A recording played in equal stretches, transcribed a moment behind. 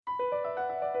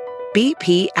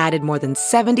BP added more than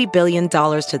 $70 billion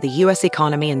to the U.S.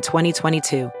 economy in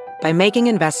 2022 by making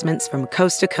investments from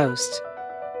coast to coast.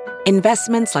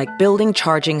 Investments like building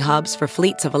charging hubs for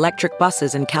fleets of electric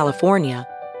buses in California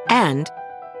and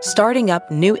starting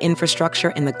up new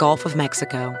infrastructure in the Gulf of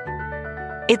Mexico.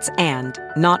 It's and,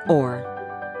 not or.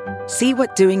 See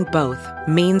what doing both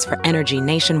means for energy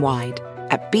nationwide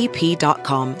at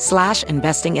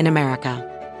bp.com/investing in America.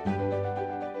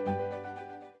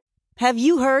 Have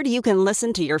you heard you can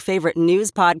listen to your favorite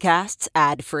news podcasts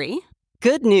ad-free?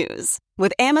 Good news.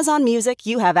 With Amazon Music,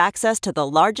 you have access to the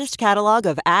largest catalog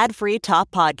of ad-free top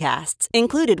podcasts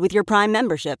included with your Prime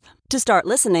membership. To start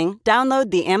listening, download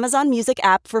the Amazon Music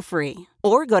app for free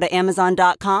or go to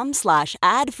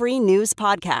amazon.com/ad-free news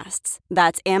podcasts.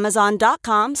 That's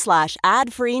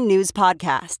amazon.com/ad-free news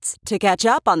podcasts to catch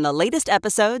up on the latest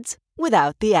episodes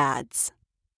without the ads.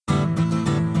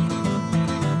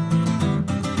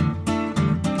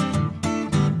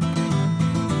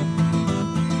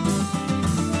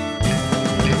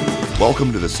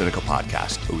 Welcome to the Sinica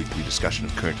Podcast, a weekly discussion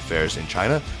of current affairs in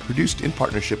China, produced in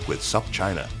partnership with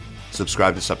SupChina.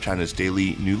 Subscribe to SupChina's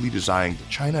daily, newly designed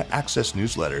China Access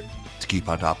newsletter to keep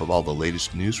on top of all the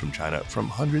latest news from China from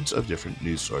hundreds of different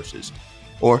news sources.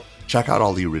 Or check out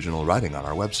all the original writing on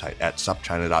our website at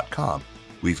supchina.com.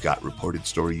 We've got reported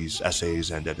stories,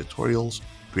 essays, and editorials,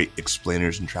 great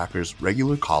explainers and trackers,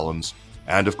 regular columns,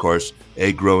 and of course,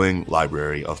 a growing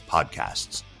library of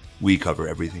podcasts. We cover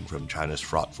everything from China's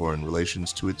fraught foreign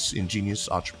relations to its ingenious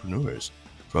entrepreneurs,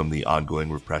 from the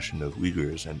ongoing repression of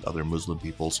Uyghurs and other Muslim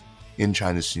peoples in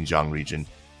China's Xinjiang region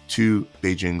to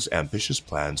Beijing's ambitious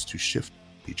plans to shift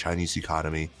the Chinese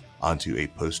economy onto a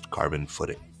post-carbon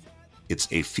footing. It's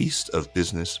a feast of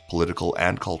business, political,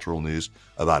 and cultural news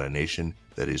about a nation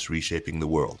that is reshaping the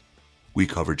world. We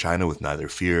cover China with neither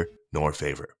fear nor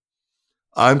favor.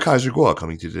 I'm Kaiser Kuo,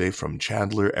 coming to you today from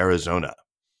Chandler, Arizona.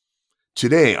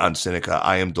 Today on Sinica,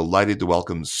 I am delighted to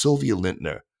welcome Silvia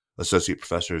Lindtner, Associate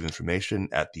Professor of Information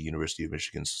at the University of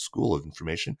Michigan's School of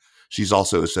Information. She's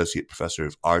also Associate Professor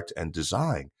of Art and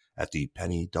Design at the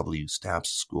Penny W. Stamps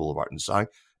School of Art and Design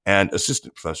and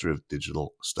Assistant Professor of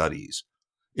Digital Studies.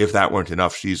 If that weren't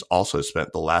enough, she's also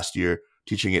spent the last year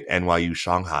teaching at NYU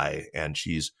Shanghai, and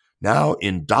she's now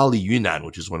in Dali, Yunnan,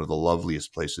 which is one of the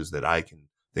loveliest places that I can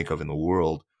think of in the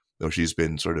world, though she's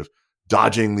been sort of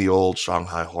dodging the old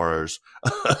Shanghai horrors.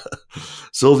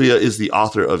 Silvia is the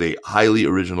author of a highly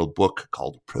original book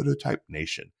called Prototype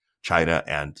Nation, China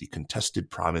and the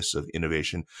Contested Promise of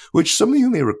Innovation, which some of you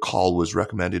may recall was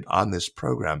recommended on this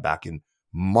program back in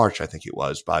March, I think it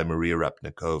was, by Maria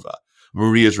Repnikova.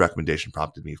 Maria's recommendation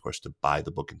prompted me, of course, to buy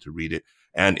the book and to read it.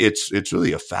 And it's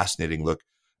really a fascinating look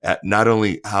at not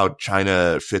only how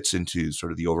China fits into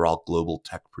sort of the overall global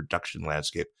tech production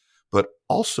landscape, but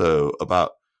also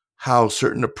about how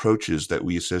certain approaches that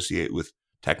we associate with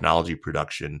technology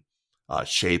production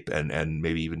shape and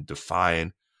maybe even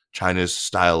define China's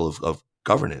style of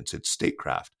governance, its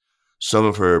statecraft. Some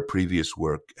of her previous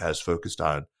work has focused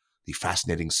on the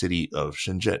fascinating city of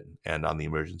Shenzhen and on the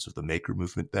emergence of the maker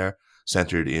movement there,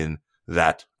 centered in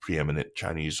that preeminent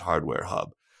Chinese hardware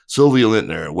hub. Silvia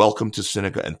Lindtner, welcome to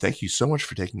Sinica, and thank you so much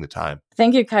for taking the time.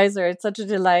 Thank you, Kaiser. It's such a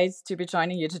delight to be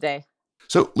joining you today.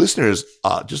 So listeners,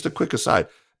 just a quick aside,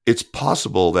 it's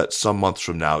possible that some months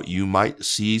from now, you might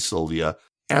see Silvia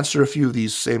answer a few of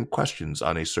these same questions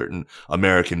on a certain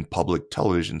American public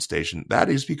television station. That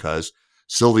is because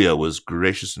Silvia was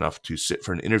gracious enough to sit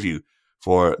for an interview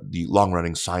for the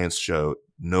long-running science show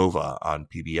Nova on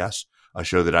PBS, a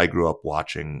show that I grew up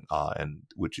watching and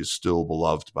which is still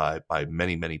beloved by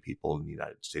many, many people in the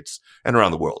United States and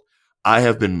around the world. I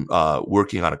have been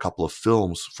working on a couple of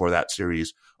films for that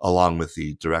series, along with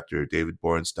the director David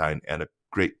Borenstein and a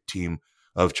great team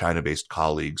of China-based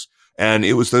colleagues. And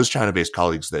it was those China-based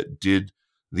colleagues that did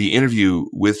the interview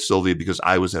with Silvia because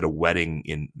I was at a wedding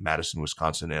in Madison,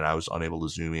 Wisconsin, and I was unable to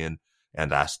zoom in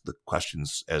and ask the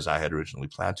questions as I had originally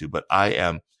planned to. But I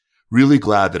am really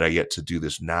glad that I get to do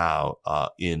this now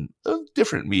in a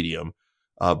different medium.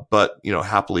 But,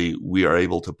 happily, we are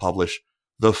able to publish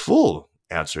the full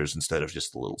answers instead of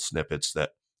just the little snippets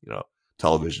that,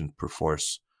 television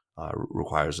perforce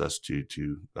requires us to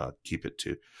keep it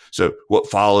to. So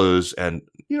what follows, and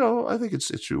I think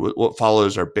it's true. What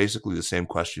follows are basically the same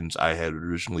questions I had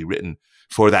originally written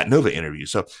for that Nova interview.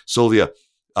 So Silvia,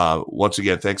 once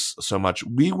again, thanks so much.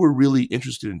 We were really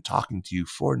interested in talking to you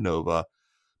for Nova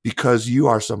because you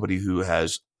are somebody who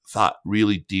has thought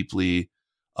really deeply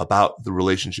about the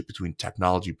relationship between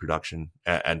technology production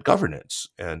and governance,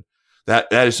 and that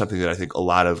is something that I think a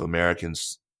lot of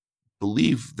Americans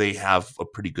believe they have a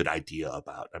pretty good idea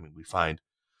about. I mean, we find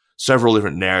several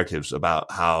different narratives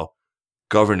about how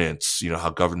governance,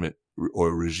 how government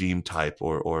or regime type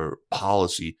or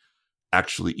policy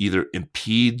actually either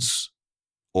impedes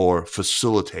or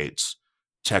facilitates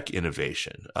tech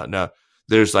innovation. Now,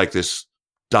 there's like this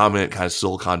dominant kind of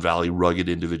Silicon Valley, rugged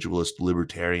individualist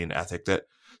libertarian ethic that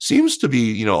seems to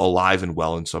be, alive and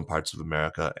well in some parts of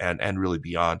America and really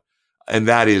beyond. And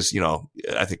that is,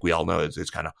 I think we all know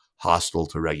it's kind of hostile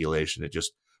to regulation. It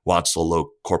just wants a low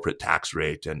corporate tax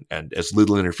rate and as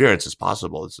little interference as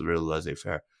possible. It's really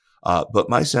laissez-faire. But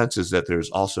my sense is that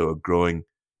there's also a growing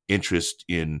interest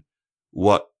in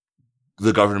what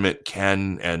the government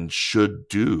can and should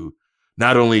do,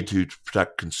 not only to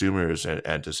protect consumers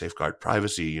and to safeguard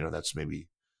privacy, that's maybe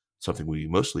something we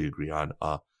mostly agree on,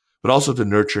 but also to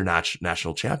nurture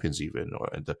national champions even,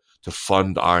 and to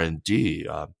fund R&D.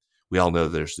 We all know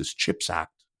there's this CHIPS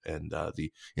Act and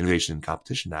the Innovation and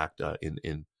Competition Act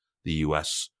in the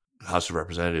U.S. House of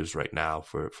Representatives right now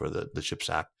for the CHIPS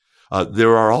Act.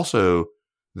 There are also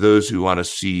those who want to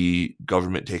see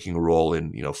government taking a role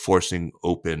in, forcing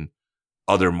open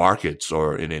other markets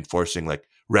or in enforcing like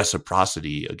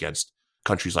reciprocity against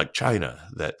countries like China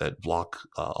that block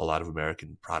a lot of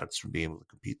American products from being able to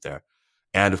compete there.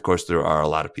 And of course, there are a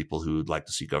lot of people who would like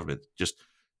to see government just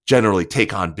generally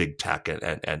take on big tech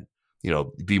and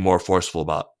be more forceful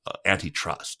about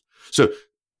antitrust. So,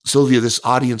 Silvia, this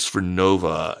audience for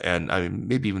Nova, and I mean,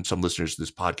 maybe even some listeners to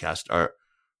this podcast are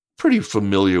pretty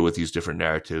familiar with these different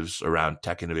narratives around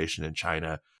tech innovation in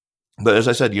China. But as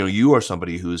I said, you are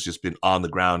somebody who's just been on the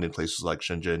ground in places like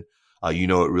Shenzhen. You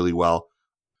know it really well.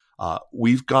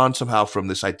 We've gone somehow from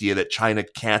this idea that China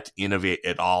can't innovate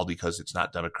at all because it's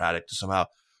not democratic to somehow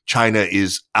China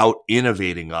is out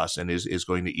innovating us and is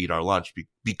going to eat our lunch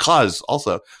because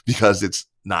it's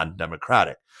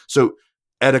non-democratic. So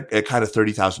at a kind of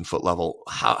 30,000 foot level,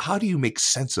 how do you make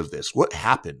sense of this? What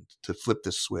happened to flip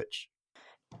this switch?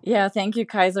 Yeah, thank you,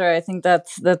 Kaiser. I think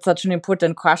that's such an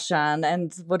important question.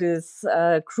 And what is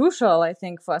crucial, I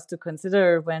think, for us to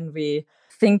consider when we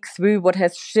think through what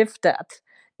has shifted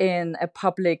in a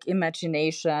public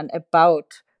imagination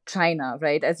about China,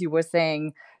 right? As you were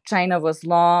saying, China was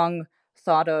long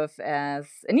thought of as,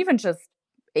 and even just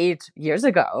 8 years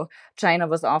ago, China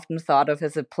was often thought of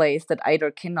as a place that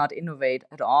either cannot innovate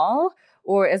at all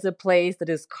or as a place that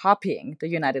is copying the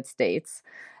United States.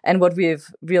 And what we've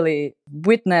really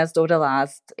witnessed over the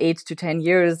last 8 to 10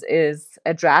 years is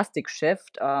a drastic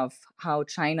shift of how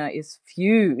China is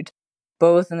viewed,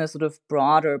 both in a sort of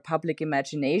broader public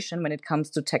imagination when it comes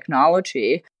to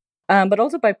technology, but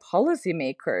also by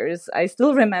policymakers. I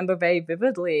still remember very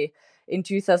vividly in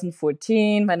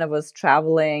 2014, when I was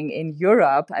traveling in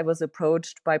Europe, I was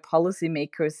approached by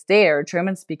policymakers there,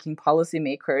 German-speaking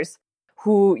policymakers,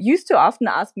 who used to often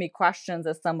ask me questions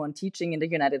as someone teaching in the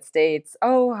United States.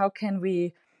 Oh, how can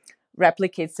we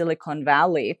replicate Silicon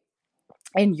Valley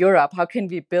in Europe? How can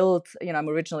we build, I'm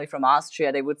originally from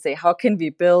Austria, they would say, how can we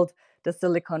build the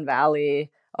Silicon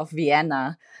Valley of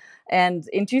Vienna? And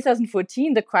in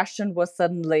 2014, the question was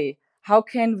suddenly, how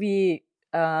can we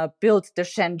build the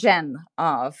Shenzhen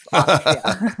of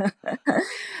Austria?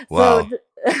 Wow.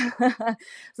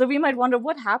 So we might wonder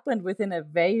what happened within a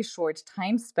very short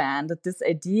time span that this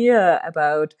idea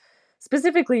about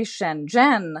specifically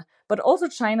Shenzhen, but also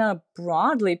China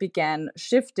broadly began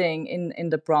shifting in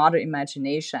the broader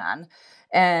imagination.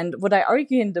 And what I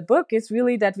argue in the book is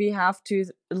really that we have to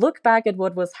look back at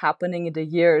what was happening in the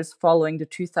years following the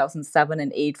 2007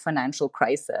 and 8 financial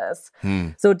crisis.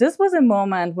 So this was a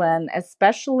moment when,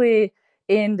 especially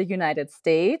in the United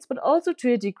States, but also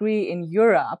to a degree in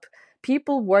Europe,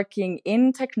 people working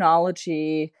in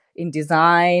technology, in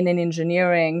design, and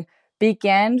engineering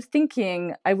began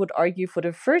thinking, I would argue for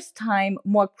the first time,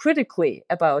 more critically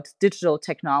about digital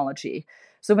technology.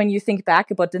 So when you think back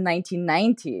about the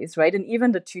 1990s, right, and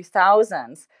even the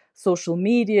 2000s, social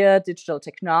media, digital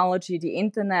technology, the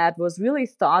internet was really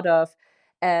thought of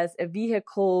as a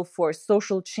vehicle for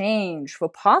social change, for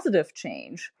positive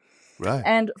change. Right.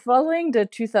 And following the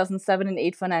 2007 and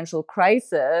 8 financial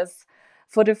crisis,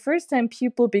 for the first time,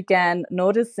 people began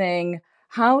noticing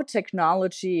how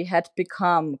technology had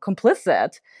become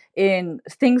complicit in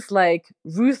things like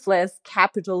ruthless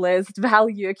capitalist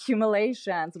value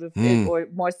accumulation, or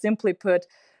more simply put,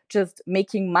 just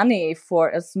making money for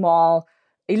a small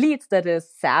elite that is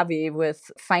savvy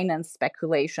with finance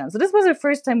speculation. So this was the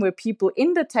first time where people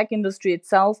in the tech industry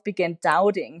itself began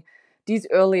doubting these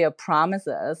earlier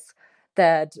promises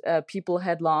that people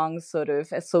had long sort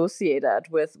of associated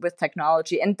with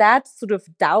technology. And that sort of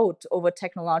doubt over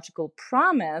technological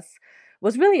promise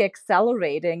was really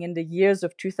accelerating in the years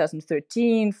of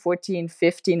 2013, 14,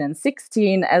 15, and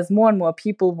 16, as more and more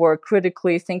people were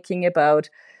critically thinking about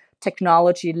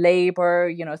technology,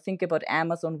 labor, think about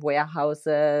Amazon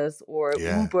warehouses or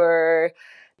Yeah. Uber.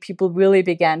 People really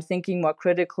began thinking more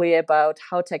critically about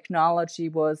how technology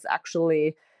was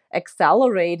actually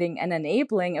accelerating and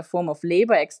enabling a form of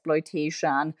labor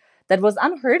exploitation that was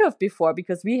unheard of before,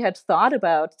 because we had thought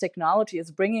about technology as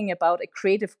bringing about a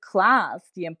creative class,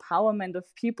 the empowerment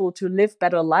of people to live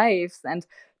better lives and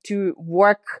to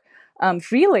work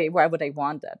freely wherever they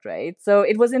wanted, right? So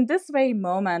it was in this very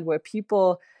moment where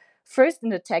people, first in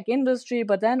the tech industry,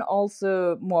 but then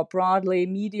also more broadly,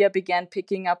 media began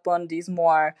picking up on these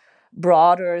more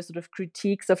broader sort of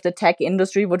critiques of the tech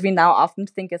industry, what we now often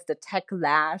think as the tech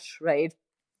lash, right?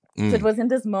 So it was in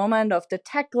this moment of the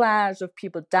tech lash, of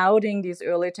people doubting these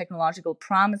early technological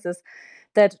promises,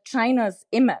 that China's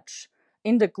image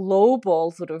in the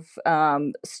global sort of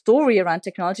story around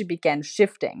technology began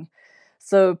shifting.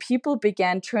 So people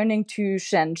began turning to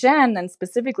Shenzhen, and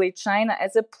specifically China,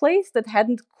 as a place that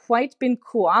hadn't quite been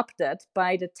co-opted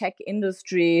by the tech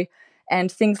industry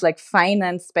and things like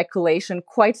finance speculation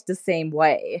quite the same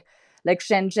way. Like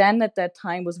Shenzhen at that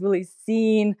time was really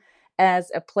seen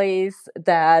as a place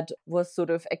that was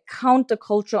sort of a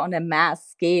counterculture on a mass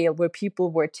scale, where people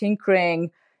were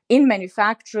tinkering in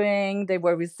manufacturing. They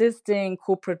were resisting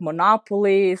corporate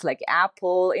monopolies like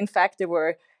Apple. In fact, they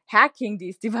were hacking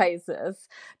these devices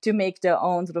to make their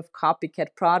own sort of copycat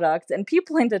products. And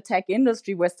people in the tech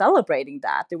industry were celebrating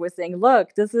that. They were saying,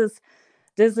 look, this is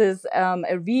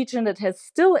a region that has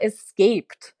still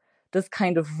escaped this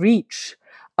kind of reach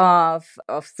of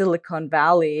Silicon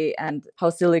Valley, and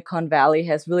how Silicon Valley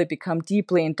has really become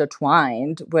deeply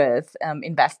intertwined with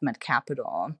investment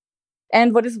capital.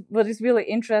 And what is really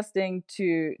interesting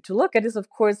to look at is, of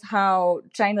course, how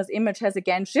China's image has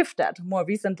again shifted more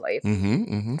recently.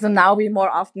 So now we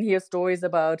more often hear stories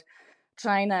about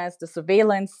China as the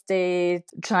surveillance state,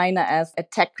 China as a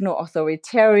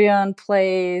techno-authoritarian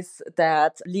place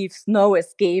that leaves no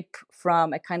escape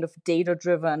from a kind of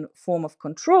data-driven form of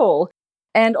control.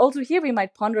 And also here we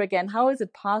might ponder again, how is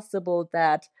it possible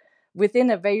that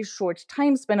within a very short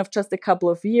time span of just a couple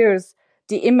of years,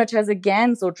 the image has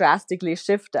again so drastically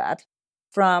shifted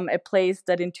from a place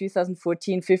that in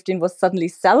 2014-15 was suddenly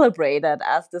celebrated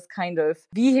as this kind of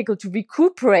vehicle to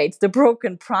recuperate the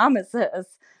broken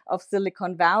promises of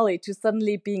Silicon Valley, to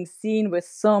suddenly being seen with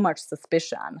so much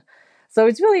suspicion. So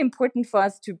it's really important for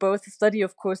us to both study,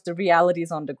 of course, the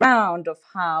realities on the ground of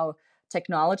how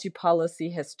technology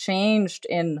policy has changed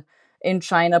in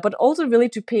China, but also really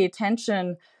to pay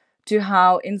attention to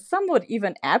how, in somewhat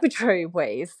even arbitrary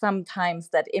ways, sometimes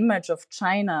that image of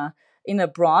China in a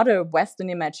broader Western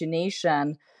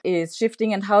imagination is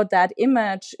shifting, and how that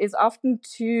image is often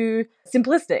too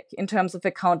simplistic in terms of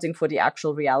accounting for the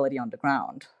actual reality on the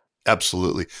ground.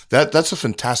 Absolutely. That's a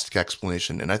fantastic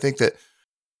explanation. And I think that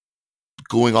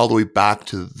going all the way back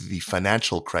to the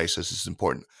financial crisis is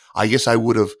important. I guess I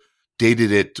would have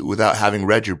dated it without having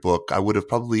read your book. I would have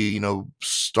probably,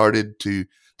 started to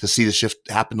see the shift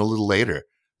happen a little later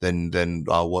than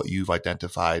what you've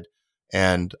identified.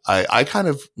 And I kind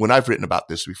of, when I've written about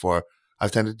this before,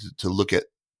 I've tended to look at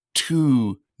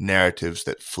two narratives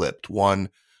that flipped. One,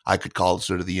 I could call it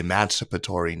sort of the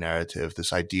emancipatory narrative,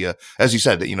 this idea, as you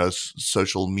said, that,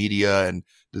 social media and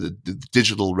the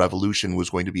digital revolution was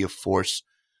going to be a force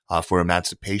for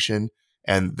emancipation.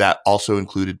 And that also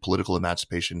included political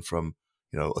emancipation from,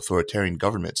 authoritarian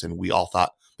governments. And we all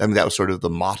thought, that was sort of the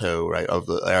motto, right, of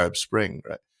the Arab Spring,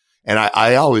 right? And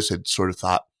I always had sort of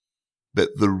thought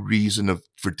that the reason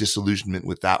for disillusionment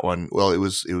with that one, well, it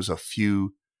was a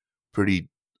few pretty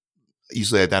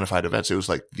easily identified events. It was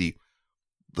like the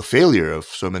failure of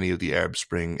so many of the Arab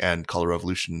Spring and color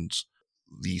revolutions,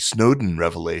 the Snowden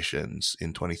revelations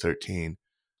in 2013,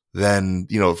 then,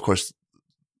 of course,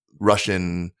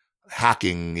 Russian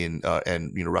hacking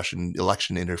and Russian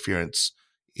election interference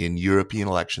in European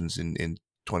elections in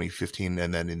 2015,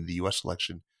 and then in the US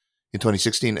election in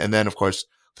 2016. And then, of course,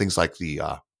 things like the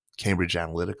Cambridge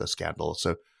Analytica scandal.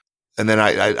 So, and then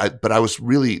but I was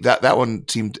really, that one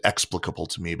seemed explicable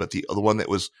to me, but the one that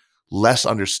was less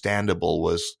understandable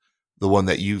was the one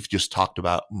that you've just talked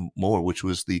about more, which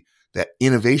was that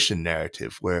innovation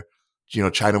narrative where,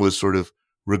 China was sort of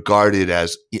regarded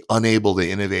as unable to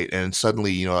innovate. And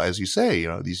suddenly, as you say,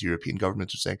 these European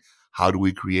governments are saying, how do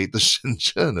we create the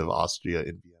Shenzhen of Austria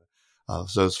in Vienna?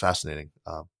 So it's fascinating.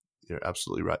 You're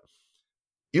absolutely right.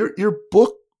 Your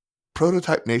book,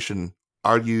 Prototype Nation,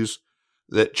 argues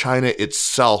that China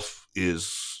itself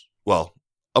is, well,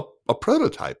 a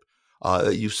prototype.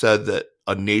 You said that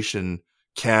a nation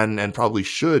can and probably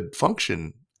should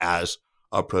function as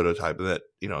a prototype, and that,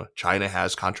 China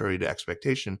has, contrary to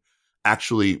expectation,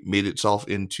 actually made itself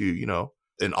into,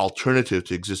 an alternative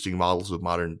to existing models of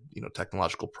modern,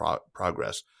 technological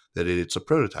progress, that it's a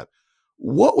prototype.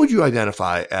 What would you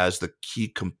identify as the key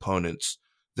components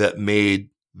that made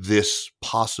this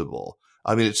possible?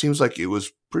 I mean, it seems like it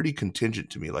was pretty contingent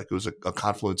to me, like it was a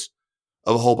confluence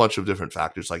of a whole bunch of different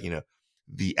factors, like,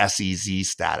 the SEZ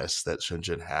status that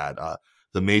Shenzhen had,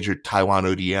 the major Taiwan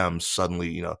ODMs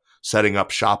suddenly, setting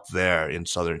up shop there in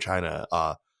southern China,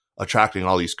 attracting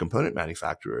all these component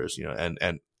manufacturers,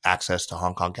 and access to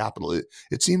Hong Kong capital.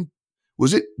 It seemed,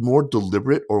 was it more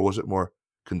deliberate or was it more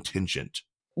contingent?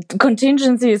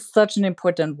 Contingency is such an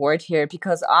important word here,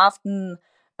 because often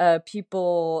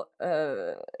people,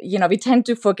 we tend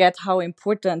to forget how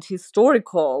important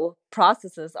historical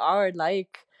processes are,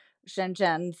 like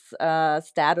Shenzhen's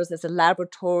status as a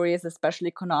laboratory, as a special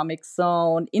economic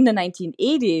zone in the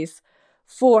 1980s,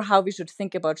 for how we should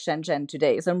think about Shenzhen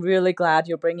today. So I'm really glad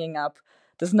you're bringing up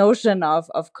this notion of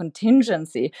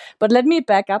contingency. But let me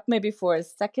back up maybe for a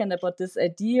second about this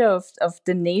idea of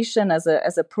the nation as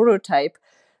a prototype.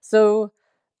 So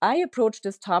I approached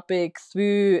this topic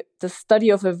through the study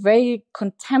of a very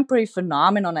contemporary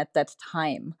phenomenon at that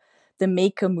time, the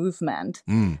maker movement.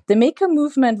 The maker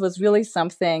movement was really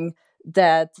something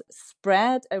that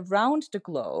spread around the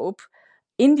globe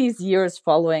in these years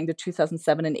following the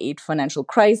 2007 and 8 financial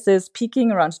crisis,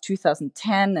 peaking around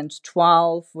 2010 and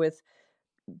 12 with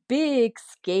big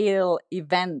scale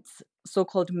events,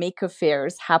 so-called maker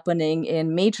fairs, happening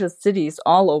in major cities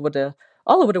all over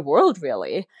the world,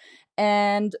 really.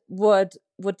 And what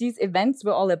these events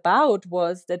were all about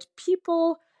was that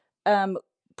people,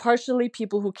 partially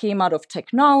people who came out of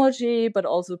technology, but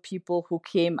also people who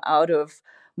came out of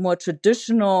more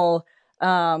traditional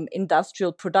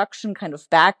industrial production kind of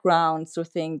backgrounds, so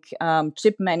think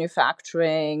chip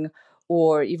manufacturing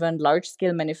or even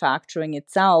large-scale manufacturing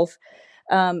itself,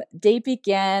 they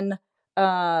began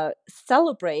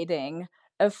celebrating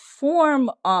a form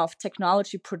of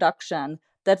technology production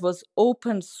that was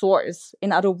open source.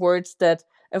 In other words, that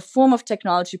a form of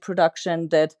technology production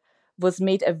that was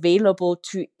made available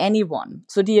to anyone.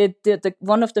 So the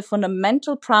one of the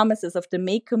fundamental promises of the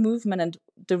maker movement, and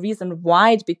the reason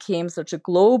why it became such a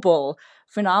global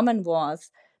phenomenon,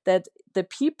 was that the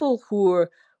people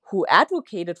who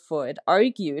advocated for it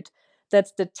argued that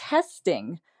the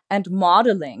testing and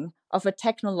modeling of a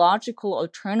technological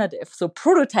alternative, so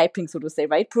prototyping, so to say,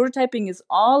 right? Prototyping is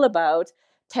all about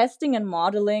testing and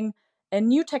modeling a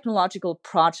new technological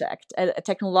project, a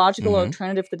technological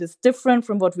alternative that is different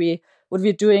from what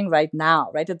we're doing right now,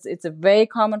 right? It's a very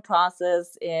common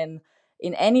process in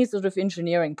any sort of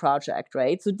engineering project,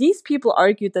 right? So these people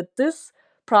argued that this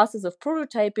process of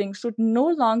prototyping should no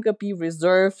longer be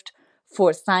reserved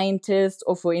for scientists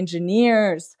or for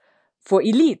engineers, for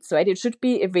elites, right? It should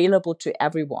be available to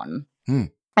everyone.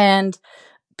 And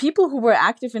people who were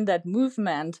active in that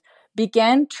movement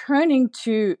began turning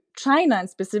to China, and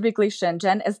specifically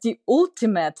Shenzhen, as the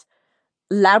ultimate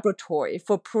laboratory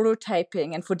for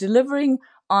prototyping and for delivering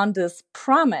on this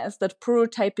promise that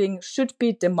prototyping should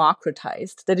be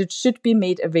democratized, that it should be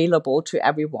made available to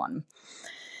everyone.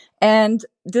 And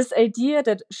this idea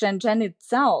that Shenzhen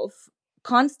itself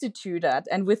constituted,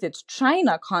 and with it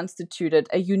China constituted,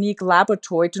 a unique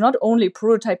laboratory to not only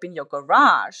prototype in your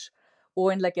garage or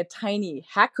in like a tiny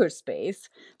hacker space,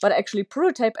 but actually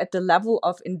prototype at the level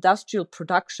of industrial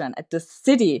production, at the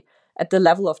city, at the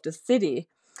level of the city.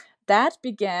 That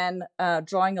began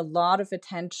drawing a lot of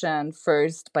attention,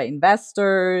 first by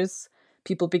investors.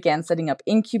 People began setting up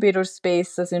incubator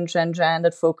spaces in Shenzhen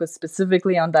that focused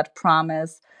specifically on that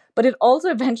promise. But it also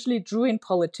eventually drew in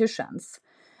politicians.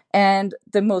 And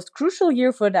the most crucial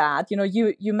year for that,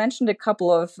 you mentioned a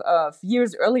couple of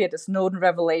years earlier, the Snowden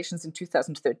revelations in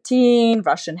 2013,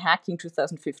 Russian hacking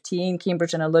 2015,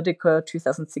 Cambridge Analytica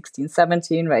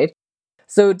 2016-17, right?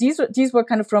 So these were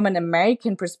kind of, from an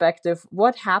American perspective,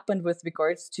 what happened with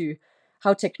regards to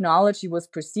how technology was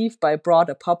perceived by a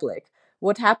broader public.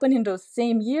 What happened in those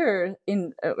same year,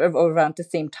 around the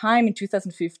same time in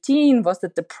 2015, was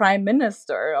that the prime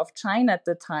minister of China at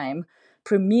the time,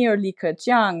 Premier Li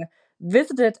Keqiang,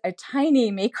 visited a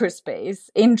tiny makerspace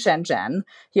in Shenzhen.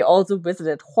 He also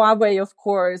visited Huawei, of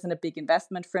course, and a big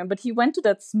investment firm, but he went to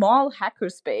that small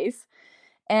hackerspace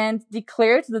and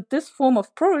declared that this form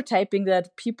of prototyping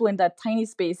that people in that tiny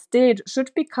space did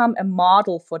should become a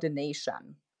model for the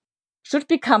nation, should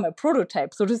become a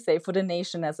prototype, so to say, for the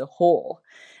nation as a whole.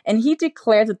 And he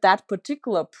declared that that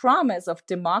particular promise of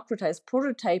democratized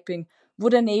prototyping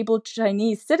would enable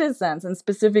Chinese citizens, and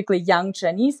specifically young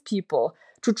Chinese people,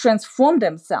 to transform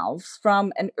themselves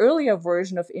from an earlier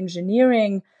version of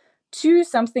engineering to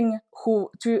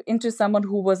into someone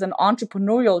who was an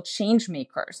entrepreneurial change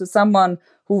maker. So someone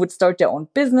who would start their own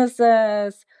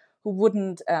businesses, who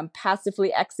wouldn't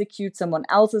passively execute someone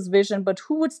else's vision, but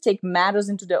who would take matters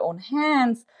into their own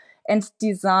hands and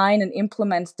design and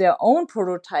implement their own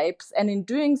prototypes, and in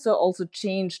doing so also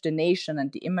change the nation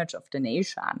and the image of the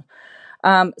nation.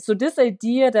 So this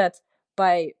idea that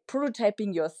by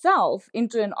prototyping yourself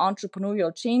into an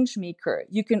entrepreneurial change maker,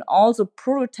 you can also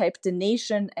prototype the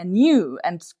nation anew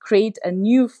and create a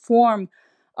new form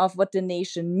of what the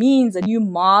nation means, a new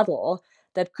model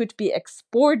that could be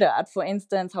exported. For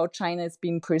instance, how China is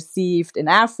being perceived in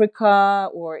Africa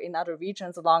or in other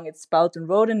regions along its Belt and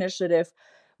Road Initiative,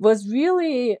 was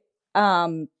really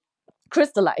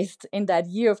crystallized in that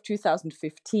year of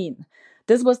 2015.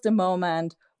 This was the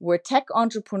moment where tech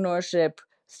entrepreneurship,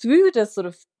 through this sort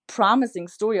of promising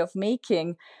story of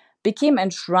making, became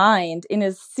enshrined in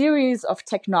a series of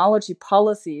technology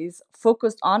policies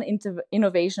focused on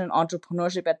innovation and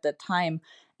entrepreneurship at that time.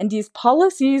 And these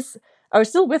policies are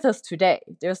still with us today.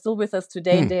 They're still with us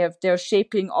today, and they're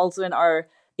shaping also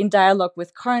in dialogue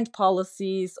with current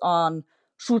policies on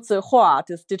数字化,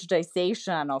 this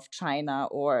digitization of China,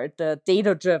 or the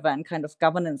data-driven kind of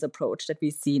governance approach that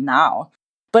we see now.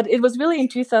 But it was really in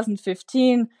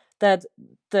 2015 that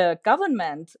the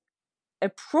government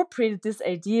appropriated this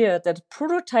idea that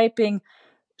prototyping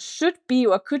should be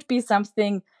or could be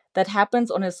something that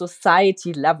happens on a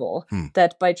society level,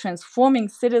 that by transforming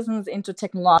citizens into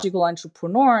technological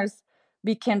entrepreneurs,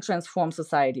 we can transform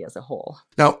society as a whole.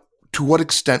 Now, to what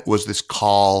extent was this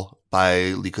call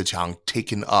by Li Keqiang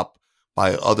taken up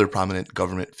by other prominent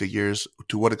government figures?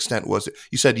 To what extent was it?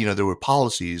 You said, there were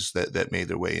policies that made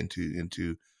their way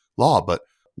into law, but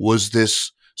was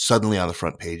this suddenly on the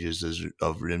front pages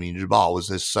of Renmin Zhibao? Was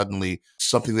this suddenly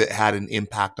something that had an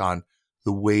impact on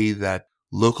the way that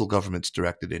local governments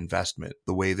directed investment,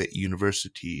 the way that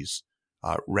universities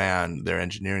ran their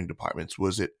engineering departments?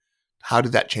 How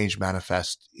did that change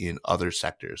manifest in other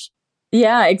sectors?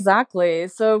 Yeah, exactly.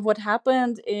 So what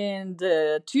happened in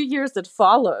the 2 years that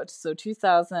followed, so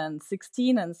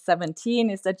 2016 and 17,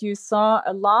 is that you saw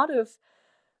a lot of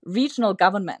regional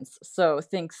governments. So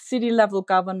think city level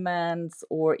governments,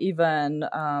 or even,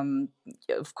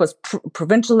 of course,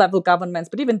 provincial level governments,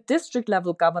 but even district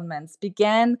level governments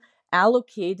began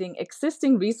allocating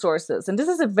existing resources. And this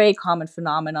is a very common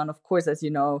phenomenon, of course, as you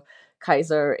know,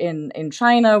 Kaiser, in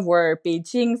China, where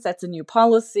Beijing sets a new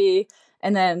policy,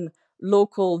 and then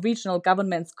local regional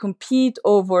governments compete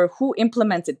over who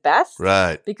implements it best,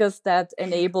 right? Because that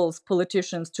enables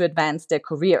politicians to advance their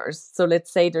careers. So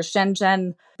let's say the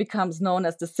Shenzhen becomes known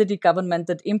as the city government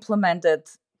that implemented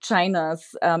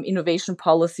China's innovation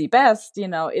policy best.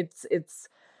 It's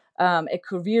a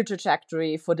career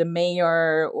trajectory for the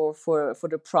mayor or for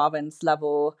the province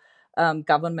level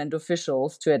government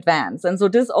officials to advance. And so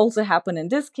this also happened in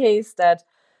this case, that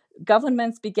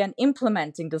governments began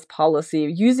implementing this policy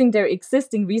using their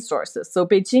existing resources. So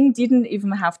Beijing didn't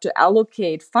even have to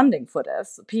allocate funding for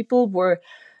this. People were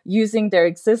using their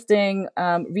existing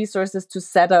resources to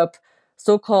set up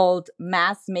so-called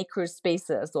mass maker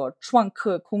spaces, or 创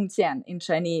客空间in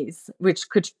Chinese, which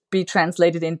could be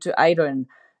translated into either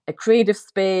a creative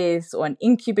space or an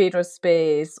incubator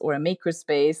space or a maker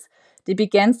space. They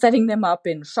began setting them up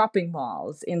in shopping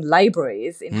malls, in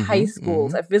libraries, in high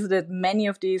schools. I've visited many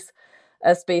of these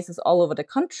spaces all over the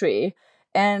country.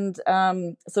 And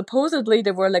supposedly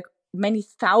there were like many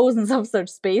thousands of such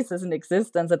spaces in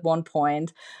existence at one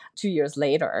point, 2 years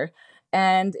later.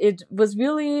 And it was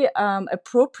really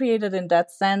appropriated in that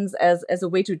sense as a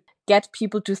way to get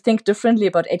people to think differently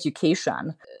about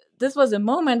education. This was a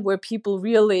moment where people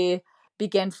really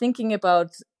began thinking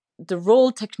about the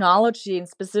role technology, and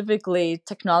specifically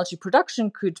technology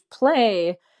production, could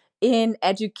play in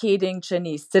educating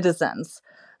Chinese citizens.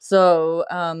 So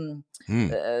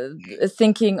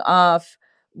thinking of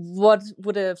what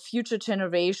would a future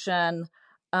generation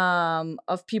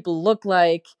of people look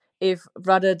like if,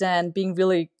 rather than being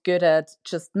really good at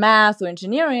just math or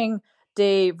engineering,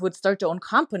 they would start their own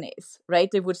companies, right?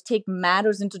 They would take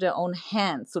matters into their own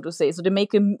hands, so to say. So the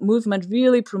Make a movement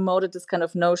really promoted this kind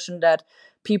of notion that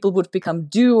people would become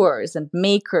doers and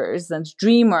makers and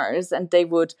dreamers, and they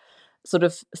would sort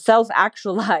of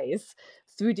self-actualize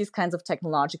through these kinds of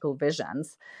technological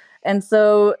visions. And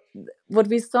so what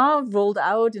we saw rolled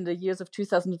out in the years of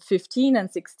 2015 and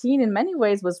 16 in many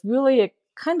ways was really a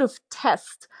kind of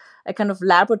test, a kind of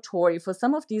laboratory for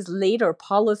some of these later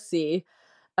policy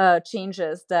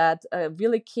changes that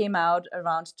really came out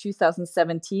around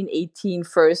 2017-18,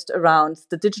 first around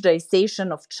the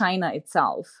digitization of China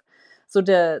itself. So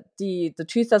the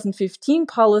 2015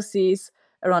 policies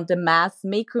around the mass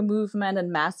maker movement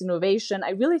and mass innovation,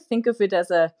 I really think of it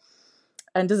as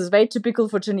and this is very typical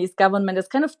for Chinese government, as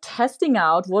kind of testing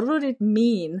out what would it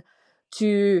mean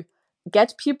to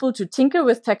get people to tinker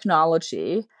with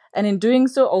technology, and in doing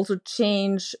so also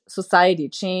change society,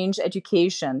 change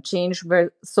education, change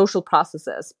social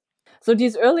processes. So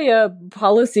these earlier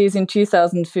policies in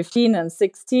 2015 and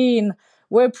 16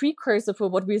 were a precursor for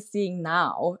what we're seeing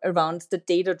now around the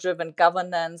data-driven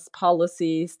governance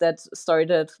policies that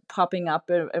started popping up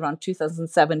around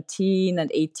 2017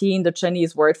 and 18. The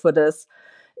Chinese word for this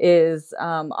is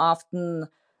often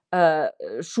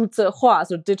数字化,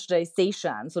 so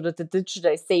digitization, so that the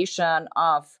digitization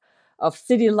of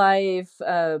city life,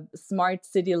 smart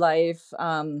city life.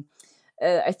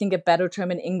 I think a better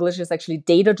term in English is actually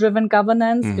data-driven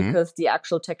governance, because the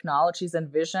actual technology is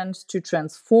envisioned to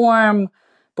transform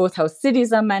both how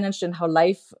cities are managed and how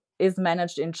life is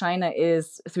managed in China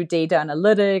is through data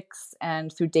analytics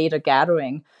and through data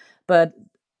gathering. But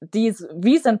these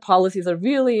recent policies are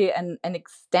really an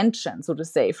extension, so to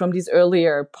say, from these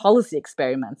earlier policy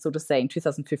experiments, so to say, in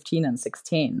 2015 and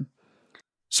 16.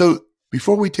 So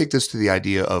before we take this to the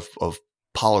idea of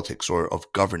politics or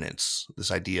of governance, this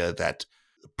idea that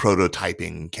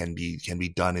prototyping can be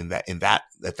done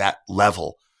at that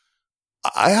level,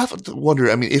 I have to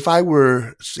wonder, I mean, if I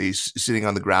were, say, sitting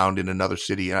on the ground in another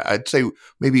city, I'd say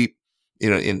maybe,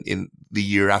 in the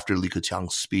year after Li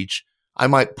Keqiang's speech, I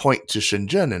might point to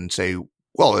Shenzhen and say,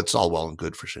 well, it's all well and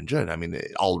good for Shenzhen. I mean,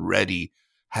 it already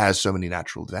has so many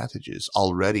natural advantages.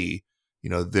 Already,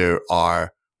 there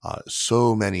are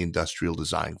so many industrial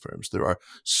design firms. There are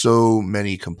so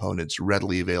many components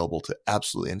readily available to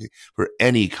absolutely anything, for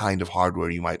any kind of hardware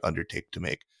you might undertake to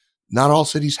make. Not all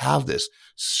cities have this.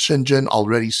 Shenzhen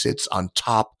already sits on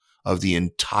top of the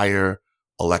entire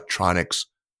electronics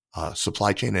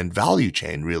supply chain and value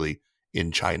chain, really,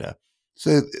 in China.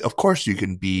 So, of course, you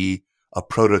can be a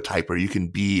prototyper, you can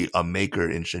be a maker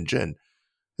in Shenzhen.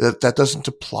 That doesn't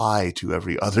apply to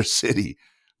every other city.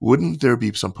 Wouldn't there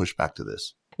be some pushback to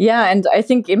this? Yeah, and I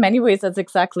think in many ways that's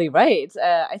exactly right.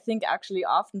 I think actually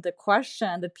often the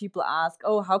question that people ask,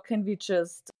 oh, how can we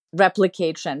just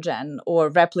replicate Shenzhen or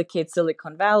replicate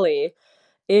Silicon Valley,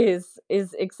 is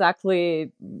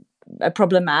exactly a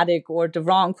problematic or the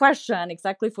wrong question,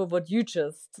 exactly for what you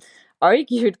just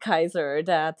argued, Kaiser,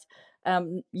 that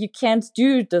you can't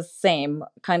do the same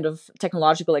kind of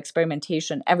technological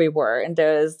experimentation everywhere. And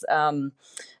there's a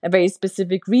very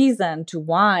specific reason to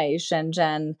why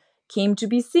Shenzhen came to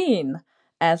be seen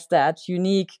as that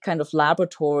unique kind of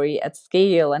laboratory at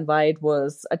scale, and why it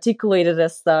was articulated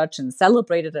as such and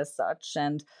celebrated as such.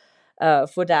 And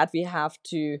for that, we have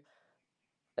to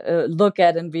look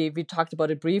at, and we talked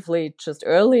about it briefly just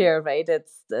earlier, right?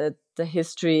 It's the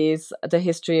history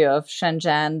of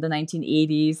Shenzhen, the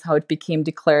 1980s, how it became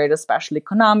declared a special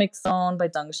economic zone by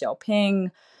Deng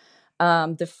Xiaoping,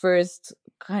 the first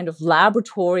kind of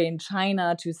laboratory in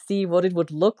China to see what it would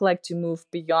look like to move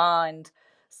beyond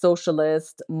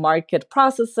socialist market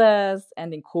processes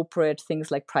and incorporate things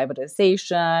like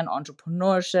privatization,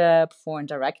 entrepreneurship, foreign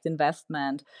direct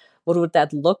investment. What would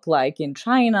that look like in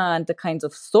China, and the kinds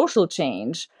of social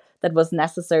change that was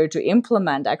necessary to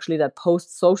implement actually that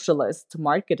post-socialist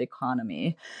market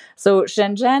economy. So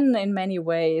Shenzhen, in many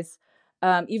ways,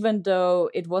 even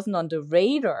though it wasn't on the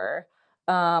radar,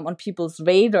 on people's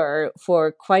radar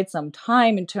for quite some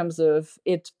time in terms of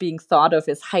it being thought of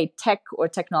as high tech or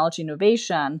technology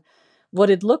innovation, what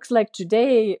it looks like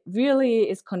today really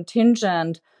is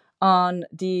contingent on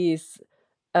these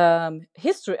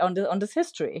history, on this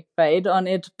history, right? On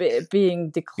it being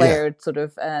declared sort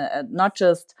of not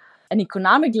just an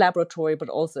economic laboratory, but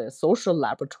also a social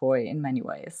laboratory in many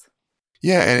ways.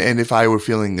 Yeah, and if I were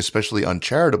feeling especially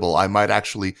uncharitable, I might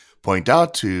actually point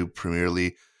out to Premier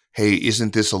Li, hey,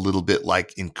 isn't this a little bit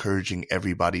like encouraging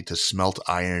everybody to smelt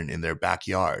iron in their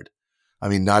backyard? I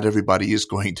mean, not everybody is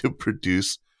going to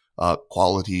produce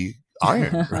quality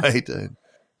iron, right?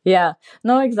 Yeah,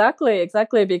 no, exactly,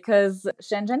 because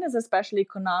Shenzhen as a special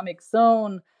economic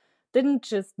zone didn't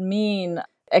just mean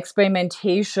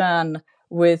experimentation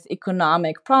with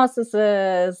economic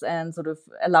processes and sort of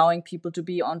allowing people to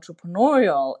be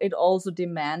entrepreneurial. It also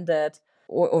demanded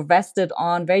or rested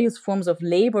on various forms of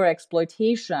labor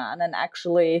exploitation. And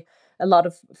actually, a lot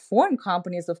of foreign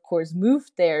companies, of course,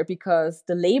 moved there because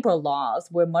the labor laws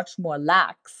were much more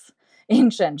lax in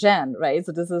Shenzhen, right?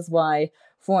 So this is why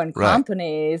foreign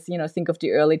companies, think of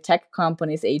the early tech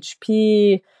companies,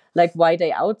 HP, like why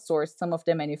they outsourced some of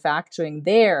their manufacturing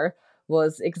there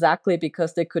was exactly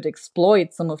because they could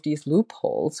exploit some of these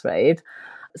loopholes, right?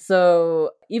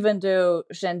 So even though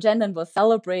Shenzhen was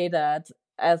celebrated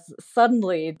as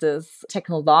suddenly this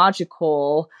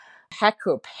technological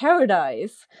hacker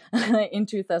paradise in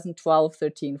 2012,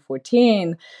 13,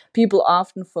 14, people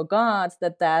often forgot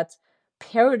that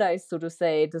paradise, so to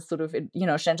say, this sort of,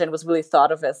 Shenzhen was really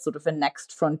thought of as sort of a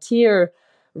next frontier,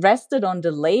 rested on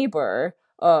the labor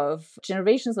of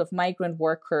generations of migrant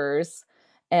workers.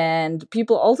 And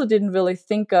people also didn't really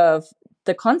think of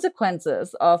the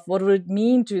consequences of what would it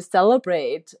mean to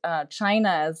celebrate China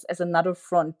as another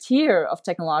frontier of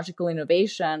technological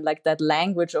innovation, like that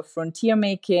language of frontier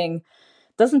making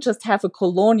doesn't just have a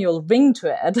colonial ring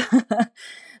to it.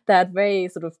 That very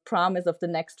sort of promise of the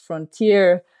next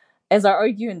frontier, as I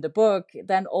argue in the book,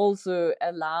 then also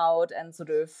allowed and sort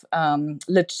of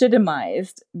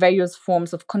legitimized various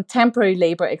forms of contemporary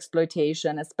labor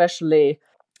exploitation, especially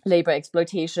labor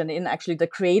exploitation in actually the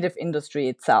creative industry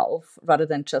itself, rather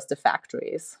than just the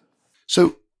factories.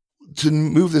 So to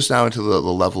move this now into the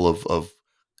level of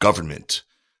government,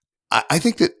 I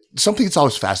think that something that's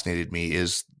always fascinated me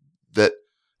is that,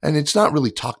 and it's not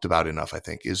really talked about enough, I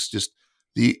think, is just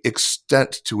the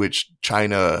extent to which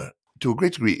China, to a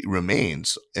great degree,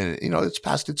 remains. And, it's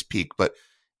past its peak, but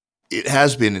it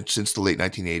has been since the late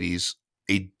 1980s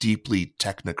a deeply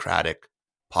technocratic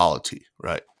polity,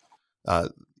 right?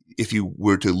 If you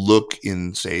were to look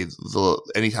in, say,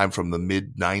 anytime from the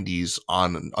mid 90s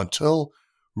on until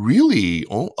really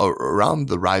around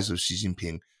the rise of Xi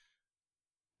Jinping,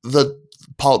 the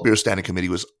Politburo Standing Committee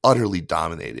was utterly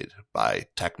dominated by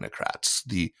technocrats.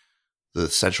 The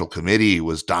Central Committee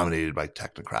was dominated by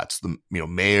technocrats. The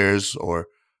mayors or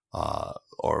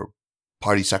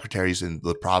party secretaries in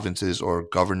the provinces or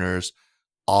governors,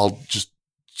 all just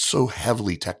so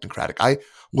heavily technocratic.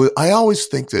 I always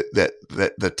think that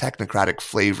the technocratic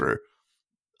flavor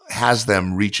has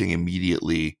them reaching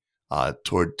immediately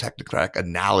toward technocratic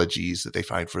analogies that they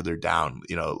find further down,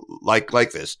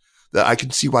 like this, that I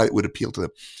can see why it would appeal to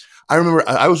them. I remember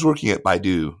I was working at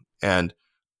Baidu, and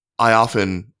I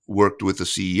often worked with the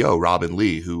CEO, Robin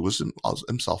Lee, who was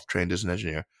himself trained as an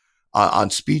engineer, on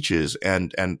speeches.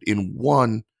 And in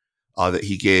one that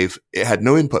he gave, it had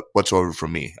no input whatsoever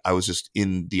from me. I was just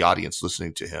in the audience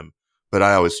listening to him, but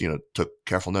I always, took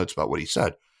careful notes about what he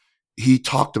said. He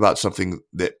talked about something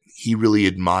that he really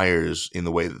admires in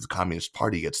the way that the Communist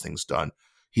Party gets things done.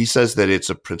 He says that it's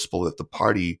a principle that the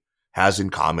party has in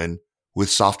common with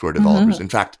software developers. Mm-hmm. In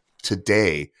fact,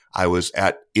 today I was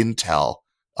at Intel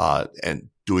and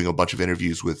doing a bunch of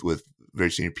interviews with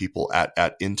very senior people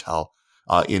at Intel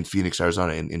in Phoenix,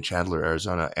 Arizona, in Chandler,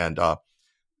 Arizona. And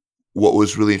what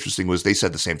was really interesting was they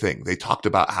said the same thing. They talked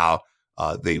about how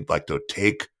they like to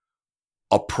take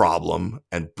a problem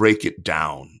and break it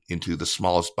down into the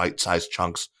smallest bite-sized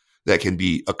chunks that can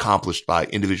be accomplished by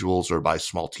individuals or by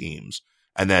small teams,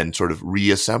 and then sort of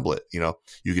reassemble it.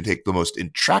 You can take the most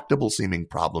intractable seeming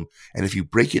problem, and if you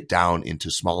break it down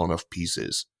into small enough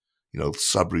pieces,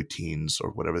 subroutines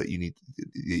or whatever that you need,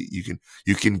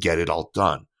 you can get it all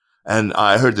done. And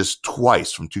I heard this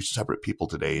twice from two separate people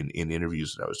today in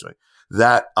interviews that I was doing.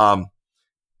 That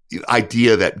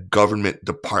idea that government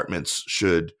departments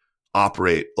should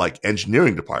operate like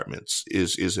engineering departments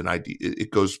is an idea. It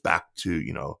goes back to,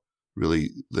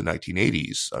 really the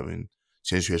 1980s. I mean,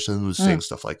 Chen Xuesen was saying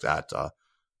stuff like that.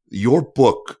 Your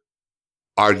book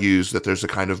argues that there's a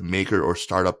kind of maker or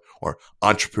startup or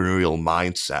entrepreneurial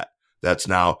mindset that's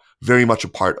now very much a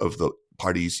part of the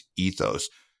party's ethos.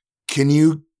 Can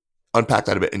you unpack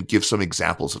that a bit and give some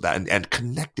examples of that and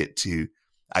connect it to,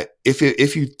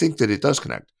 if you think that it does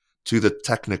connect to the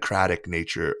technocratic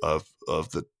nature of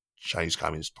the Chinese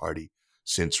Communist Party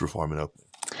since reform and opening?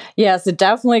 Yes, it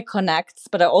definitely connects,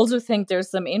 but I also think there's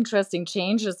some interesting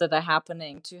changes that are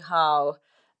happening to how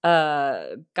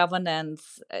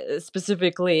governance,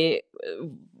 specifically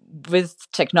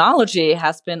with technology,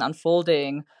 has been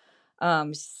unfolding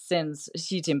since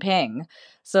Xi Jinping.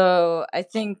 So I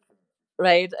think,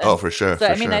 right? Oh, for sure. So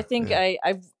for I mean, sure. I think yeah.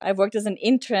 I've worked as an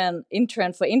intern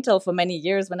for Intel for many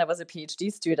years when I was a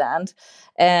PhD student,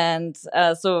 and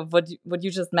so what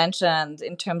you just mentioned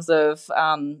in terms of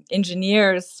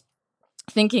engineers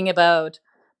thinking about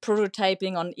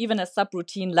prototyping on even a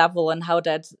subroutine level and how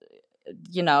that,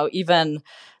 even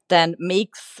then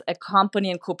makes a company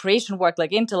and corporation work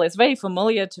like Intel is very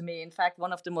familiar to me. In fact,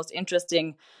 one of the most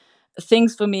interesting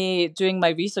things for me doing my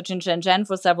research in Shenzhen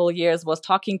for several years was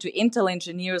talking to Intel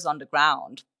engineers on the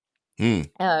ground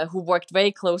who worked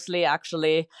very closely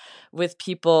actually with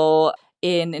people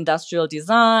in industrial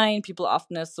design. People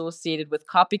often associated with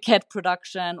copycat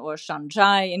production or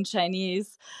shanzhai in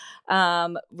Chinese,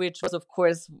 which was, of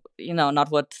course,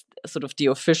 not what sort of the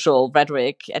official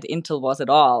rhetoric at Intel was at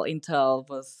all. Intel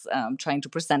was trying to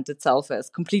present itself as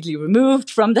completely removed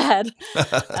from that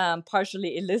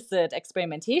partially illicit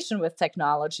experimentation with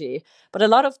technology. But a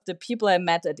lot of the people I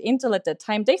met at Intel at that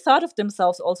time, they thought of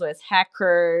themselves also as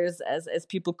hackers, as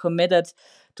people committed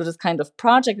to this kind of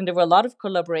project. And there were a lot of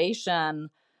collaborations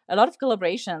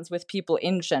with people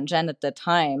in Shenzhen at that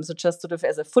time. So just sort of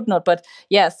as a footnote. But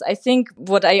yes, I think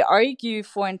what I argue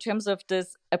for in terms of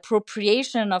this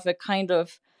appropriation of a kind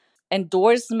of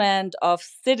endorsement of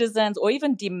citizens or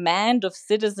even demand of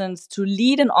citizens to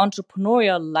lead an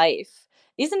entrepreneurial life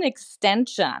is an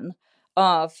extension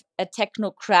of a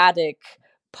technocratic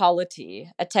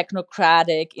polity, a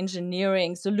technocratic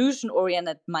engineering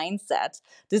solution-oriented mindset.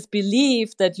 This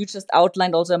belief that you just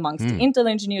outlined also amongst the Intel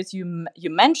engineers you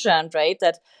mentioned, right?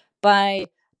 That by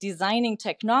designing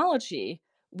technology,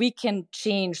 we can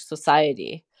change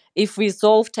society. If we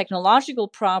solve technological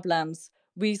problems,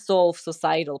 we solve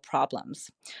societal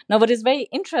problems. Now, what is very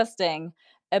interesting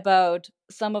about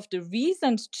some of the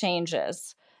recent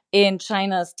changes in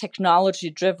China's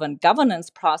technology-driven governance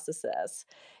processes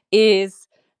is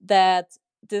that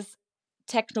this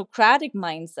technocratic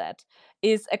mindset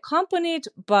is accompanied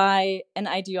by an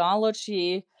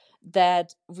ideology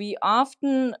that we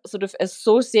often sort of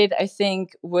associate, I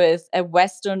think, with a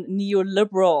Western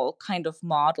neoliberal kind of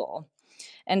model.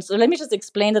 And so let me just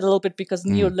explain that a little bit, because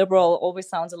neoliberal always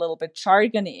sounds a little bit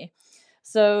jargony.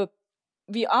 So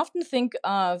we often think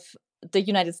of the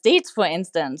United States, for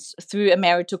instance, through a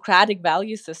meritocratic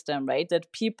value system, right?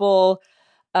 That people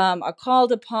are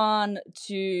called upon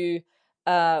to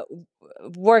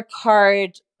work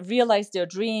hard, realize their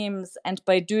dreams, and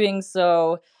by doing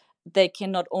so, they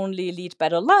can not only lead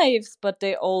better lives, but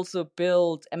they also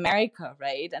build America,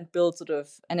 right? And build sort of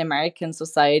an American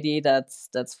society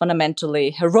that's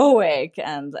fundamentally heroic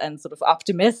and sort of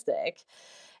optimistic.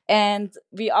 And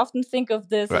we often think of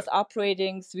this as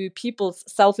operating through people's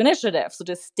self-initiative. So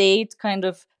the state kind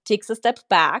of takes a step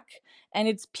back, and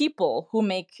it's people who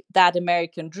make that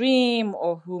American dream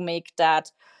or who make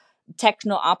that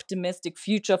techno-optimistic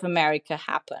future of America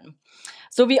happen.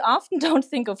 So we often don't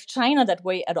think of China that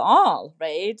way at all,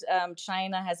 right?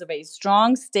 China has a very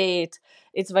strong state.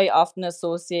 It's very often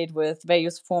associated with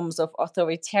various forms of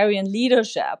authoritarian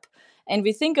leadership. And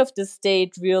we think of the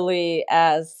state really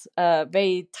as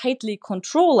very tightly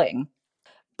controlling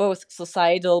both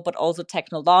societal but also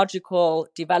technological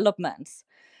developments.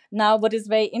 Now, what is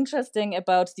very interesting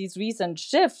about these recent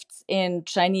shifts in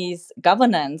Chinese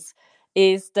governance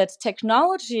is that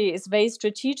technology is very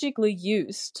strategically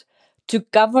used to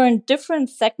govern different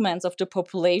segments of the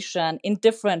population in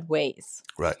different ways.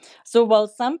 Right. So while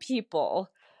some people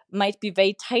might be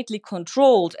very tightly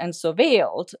controlled and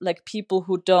surveilled, like people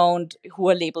who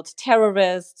are labeled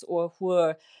terrorists or who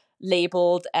are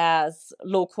labeled as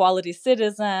low-quality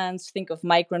citizens, think of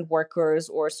migrant workers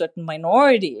or certain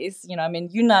minorities. I'm in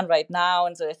Yunnan right now,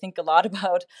 and so I think a lot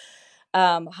about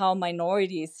how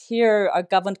minorities here are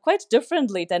governed quite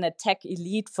differently than a tech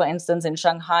elite, for instance, in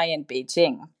Shanghai and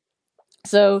Beijing.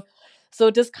 So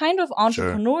this kind of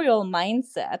entrepreneurial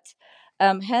mindset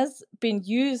has been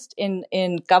used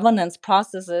in governance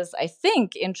processes, I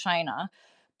think, in China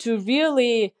to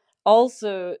really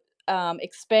also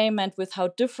experiment with how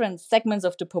different segments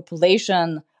of the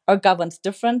population are governed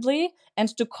differently,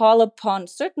 and to call upon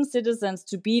certain citizens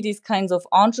to be these kinds of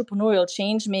entrepreneurial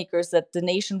change makers that the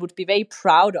nation would be very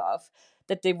proud of,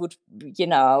 that they would,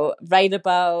 write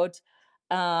about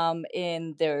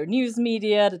in their news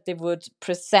media, that they would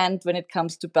present when it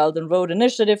comes to Belt and Road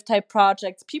Initiative type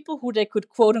projects, people who they could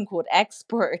quote unquote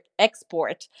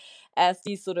export as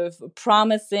these sort of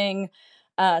promising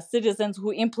citizens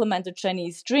who implement the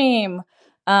Chinese dream,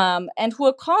 and who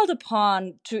are called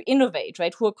upon to innovate,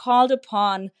 right? Who are called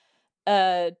upon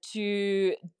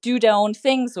to do their own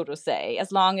thing, so to say,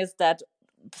 as long as that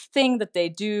thing that they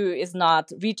do is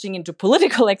not reaching into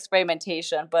political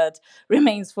experimentation, but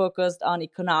remains focused on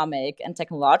economic and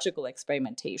technological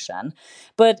experimentation.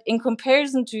 But in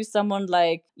comparison to someone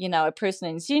like, a person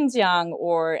in Xinjiang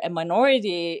or a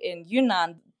minority in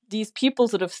Yunnan, these people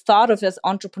sort of thought of as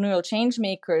entrepreneurial change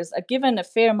makers are given a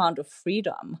fair amount of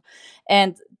freedom,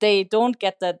 and they don't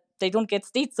get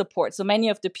state support. So many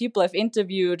of the people I've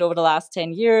interviewed over the last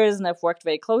 10 years and I've worked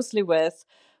very closely with,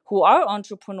 who are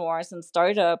entrepreneurs and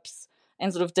startups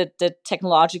and sort of the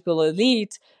technological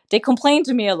elite, they complain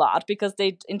to me a lot because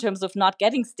in terms of not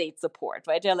getting state support,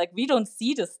 right? They're like, we don't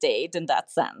see the state in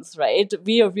that sense, right?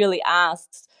 We are really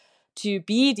asked to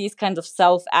be these kinds of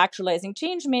self-actualizing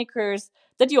change makers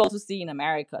that you also see in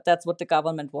America. That's what the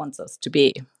government wants us to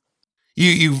be.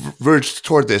 You verged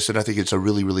toward this, and I think it's a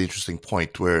really, really interesting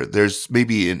point where there's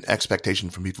maybe an expectation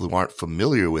from people who aren't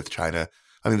familiar with China.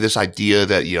 I mean, this idea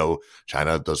that,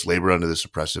 China does labor under this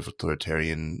oppressive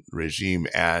authoritarian regime,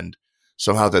 and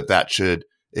somehow that should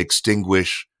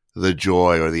extinguish the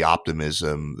joy or the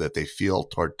optimism that they feel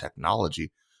toward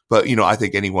technology. But, I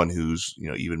think anyone who's,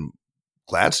 even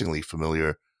glancingly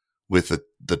familiar with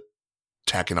the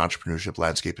tech and entrepreneurship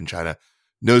landscape in China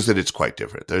knows that it's quite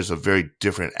different. There's a very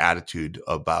different attitude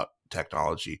about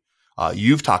technology.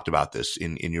 You've talked about this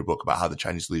in your book about how the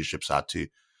Chinese leadership sought to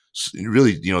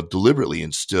really, deliberately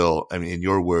instill, in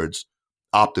your words,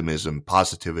 optimism,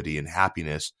 positivity, and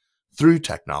happiness through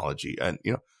technology. And,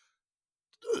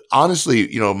 honestly,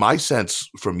 my sense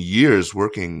from years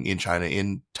working in China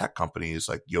in tech companies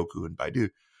like Youku and Baidu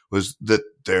was that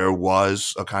there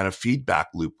was a kind of feedback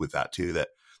loop with that too, that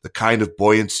the kind of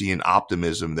buoyancy and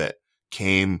optimism that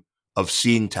came of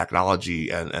seeing technology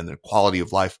and the quality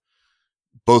of life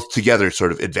both together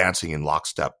sort of advancing in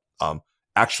lockstep.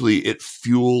 Actually, it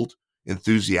fueled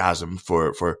enthusiasm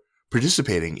for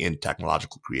participating in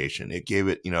technological creation. It gave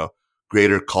it,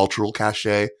 greater cultural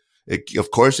cachet.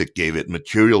 Of course, it gave it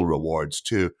material rewards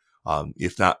too.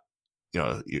 If not,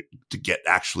 to get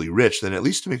actually rich, then at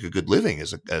least to make a good living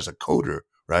as a coder,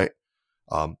 right?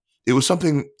 It was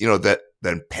something, that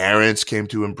then parents came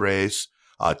to embrace.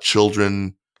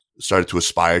 Children started to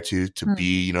aspire to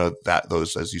be,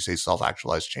 those, as you say,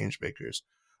 self-actualized change makers.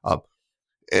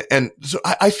 And so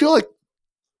I feel like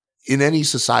in any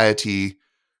society,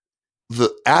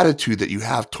 the attitude that you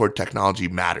have toward technology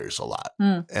matters a lot.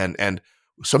 And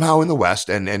somehow in the West,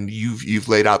 and you've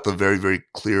laid out the very, very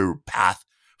clear path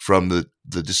from the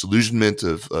disillusionment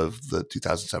of the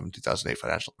 2007-2008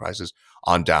 financial crisis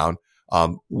on down.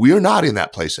 We are not in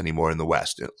that place anymore in the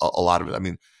West. A lot of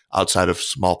it, outside of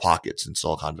small pockets in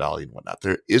Silicon Valley and whatnot,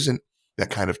 there isn't that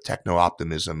kind of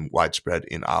techno-optimism widespread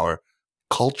in our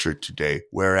culture today.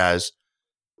 Whereas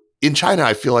in China,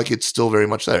 I feel like it's still very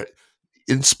much there,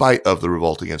 in spite of the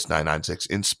revolt against 996,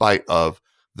 in spite of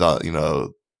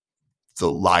the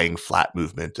lying flat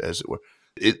movement, as it were.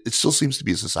 It still seems to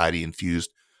be a society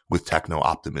infused with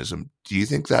techno-optimism. Do you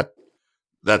think that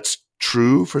that's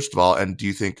true, first of all? And do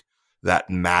you think that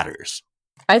matters?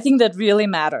 I think that really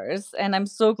matters. And I'm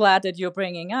so glad that you're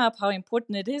bringing up how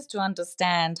important it is to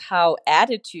understand how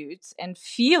attitudes and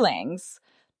feelings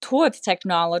towards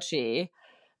technology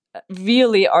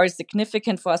really are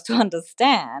significant for us to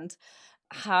understand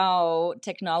how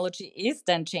technology is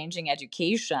then changing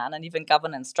education and even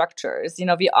governance structures.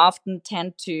 We often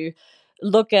tend to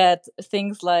look at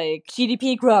things like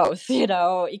GDP growth,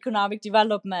 economic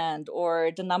development,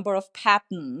 or the number of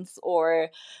patents, or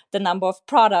the number of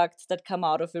products that come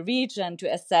out of a region to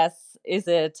assess, is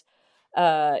it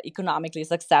economically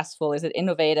successful, is it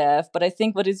innovative? But I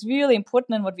think what is really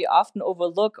important and what we often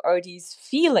overlook are these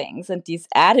feelings and these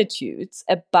attitudes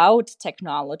about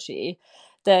technology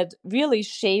that really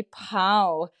shape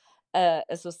how a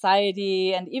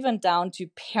society, and even down to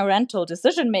parental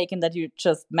decision making that you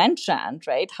just mentioned,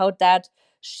 right? How that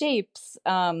shapes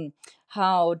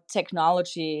how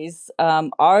technologies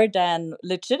are then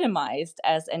legitimized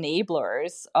as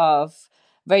enablers of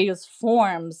various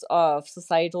forms of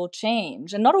societal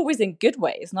change, and not always in good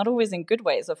ways,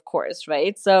 of course,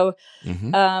 right? So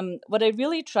what I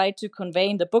really try to convey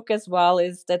in the book as well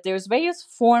is that there's various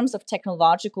forms of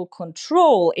technological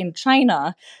control in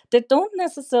China that don't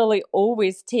necessarily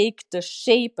always take the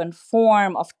shape and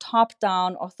form of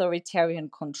top-down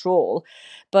authoritarian control,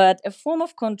 but a form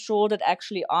of control that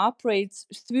actually operates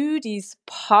through these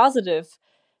positive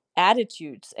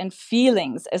attitudes and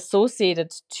feelings associated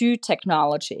to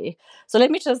technology. So let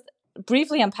me just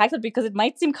briefly unpack that, because it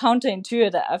might seem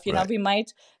counterintuitive. Right. We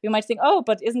might think, oh,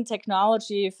 but isn't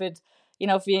technology, if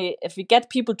we get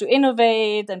people to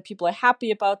innovate and people are happy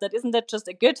about that, isn't that just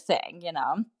a good thing?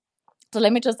 So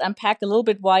let me just unpack a little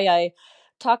bit why I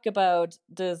talk about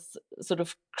this sort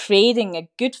of creating a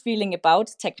good feeling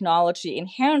about technology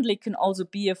inherently can also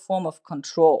be a form of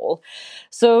control.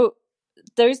 So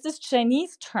there is this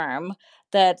Chinese term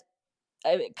that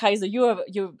Kaiser,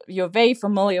 you're very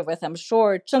familiar with, I'm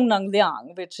sure, 正能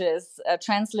量, which is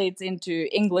translates into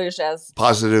English as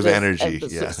positive energy,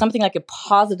 something like a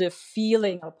positive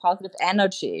feeling or positive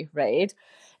energy, right?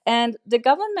 And the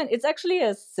government, it's actually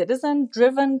a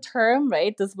citizen-driven term,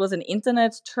 right? This was an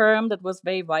internet term that was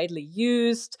very widely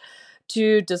used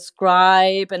to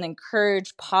describe and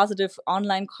encourage positive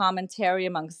online commentary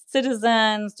amongst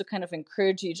citizens, to kind of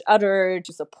encourage each other,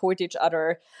 to support each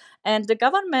other. And the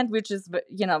government, which is,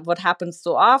 what happens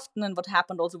so often and what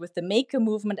happened also with the maker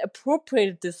movement,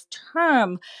 appropriated this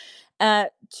term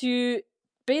to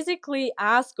basically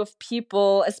ask of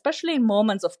people, especially in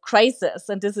moments of crisis,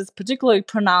 and this is particularly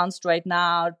pronounced right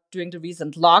now during the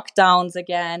recent lockdowns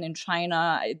again in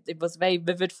China. It was very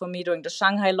vivid for me during the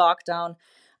Shanghai lockdown,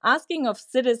 asking of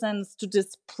citizens to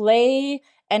display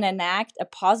and enact a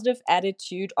positive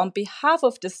attitude on behalf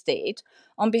of the state,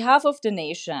 on behalf of the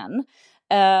nation,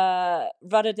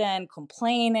 rather than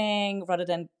complaining, rather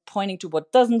than pointing to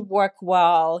what doesn't work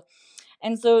well.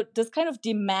 And so this kind of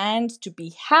demand to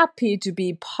be happy, to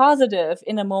be positive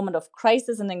in a moment of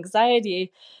crisis and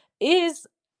anxiety is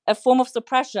a form of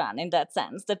suppression in that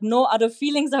sense, that no other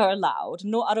feelings are allowed,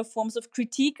 no other forms of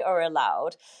critique are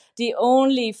allowed. The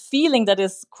only feeling that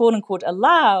is quote unquote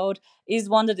allowed is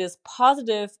one that is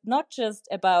positive, not just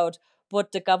about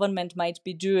what the government might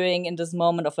be doing in this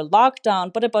moment of a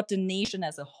lockdown, but about the nation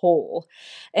as a whole.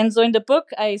 And so in the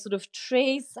book, I sort of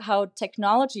trace how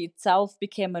technology itself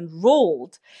became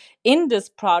enrolled in this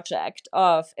project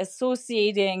of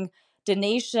associating the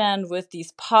nation with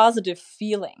these positive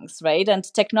feelings, right? And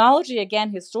technology,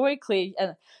 again, historically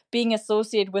being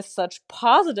associated with such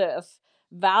positive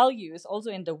values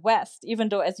also in the West, even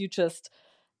though, as you just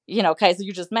Kaiser,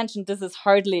 you just mentioned, this is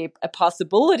hardly a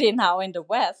possibility now in the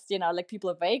West. Like people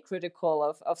are very critical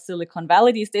of Silicon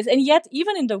Valley these days. And yet,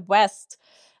 even in the West,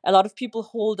 a lot of people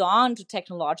hold on to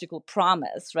technological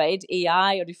promise, right?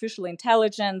 AI, artificial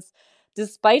intelligence,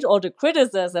 despite all the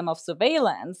criticism of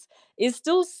surveillance, is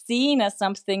still seen as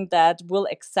something that will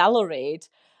accelerate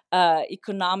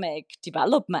economic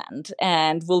development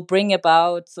and will bring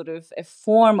about sort of a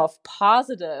form of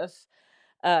positive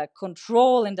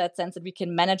control in that sense, that we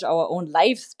can manage our own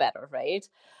lives better, right?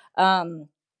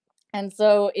 And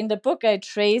so in the book, I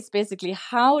trace basically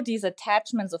how these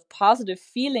attachments of positive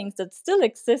feelings that still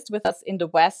exist with us in the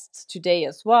West today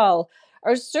as well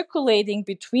are circulating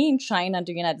between China and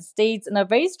the United States and are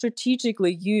very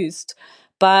strategically used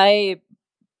by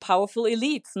powerful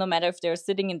elites, no matter if they're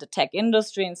sitting in the tech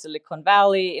industry in Silicon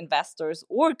Valley, investors,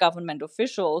 or government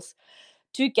officials,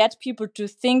 to get people to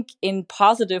think in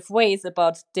positive ways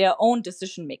about their own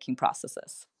decision-making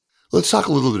processes. Let's talk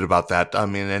a little bit about that. I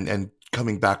mean, and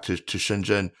coming back to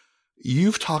Shenzhen,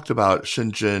 you've talked about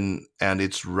Shenzhen and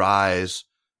its rise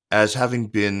as having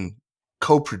been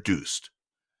co-produced.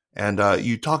 And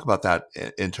you talk about that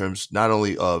in terms not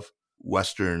only of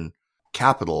Western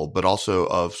capital, but also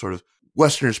of sort of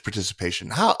Westerners' participation.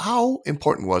 How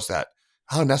important was that?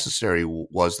 How necessary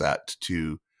was that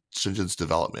to Shenzhen's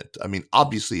development? I mean,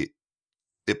 obviously,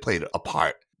 it played a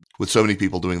part with so many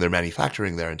people doing their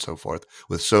manufacturing there and so forth,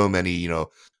 with so many, the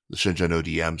Shenzhen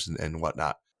ODMs and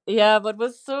whatnot. Yeah, what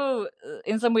was so,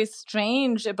 in some ways,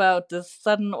 strange about this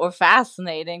sudden, or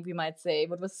fascinating, we might say,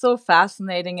 what was so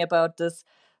fascinating about this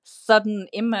sudden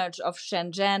image of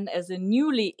Shenzhen as a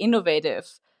newly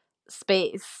innovative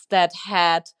space that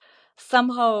had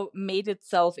somehow made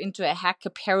itself into a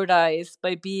hacker paradise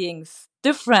by being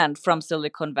different from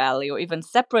Silicon Valley or even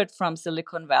separate from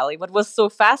Silicon Valley. What was so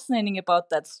fascinating about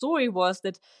that story was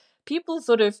that people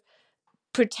sort of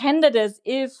pretended as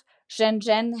if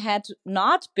Shenzhen had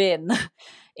not been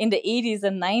in the 80s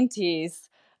and 90s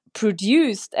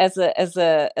produced as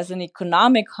an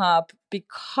economic hub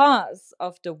because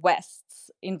of the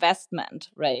West's investment,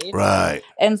 right? Right.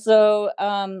 And so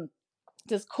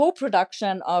this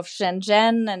co-production of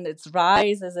Shenzhen and its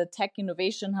rise as a tech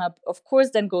innovation hub, of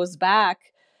course, then goes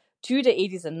back to the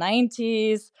 80s and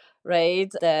 90s,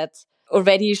 right? That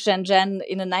already Shenzhen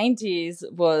in the 90s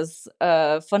was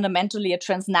fundamentally a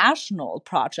transnational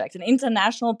project, an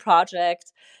international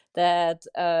project that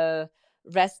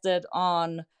rested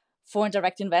on foreign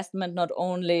direct investment, not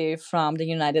only from the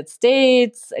United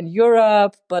States and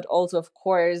Europe, but also, of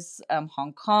course,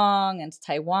 Hong Kong and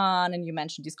Taiwan. And you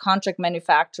mentioned these contract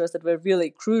manufacturers that were really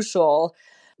crucial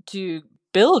to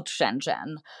build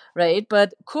Shenzhen, right?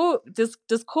 But this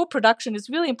co-production is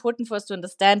really important for us to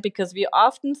understand, because we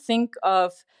often think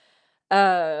of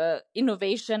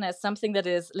innovation as something that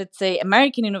is, let's say,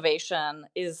 American innovation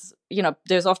is,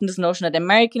 there's often this notion that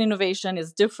American innovation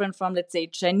is different from, let's say,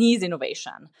 Chinese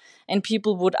innovation. And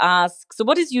people would ask, so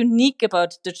what is unique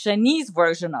about the Chinese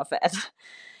version of it?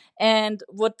 And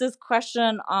what this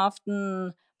question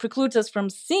often precludes us from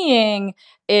seeing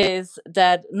is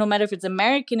that no matter if it's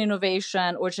American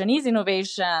innovation or Chinese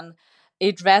innovation,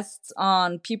 it rests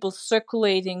on people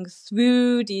circulating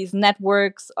through these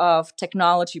networks of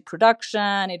technology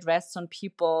production. It rests on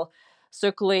people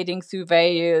circulating through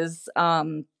various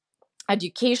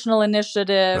educational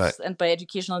initiatives. Right. And by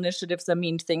educational initiatives, I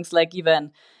mean things like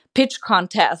even pitch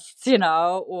contests,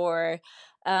 or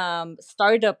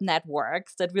startup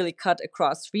networks that really cut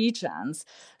across regions.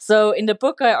 So in the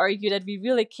book, I argue that we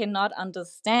really cannot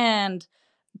understand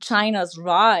China's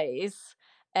rise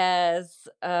as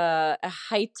a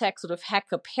high-tech sort of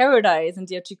hacker paradise and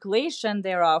the articulation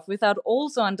thereof without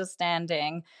also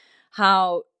understanding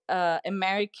how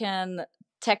American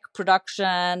tech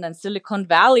production and Silicon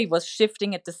Valley was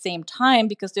shifting at the same time,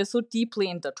 because they're so deeply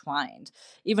intertwined.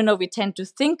 Even though we tend to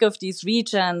think of these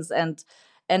regions and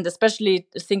especially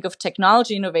think of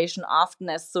technology innovation often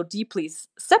as so deeply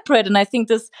separate. And I think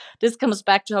this comes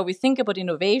back to how we think about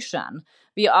innovation.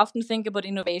 We often think about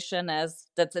innovation as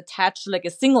that's attached to like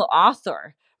a single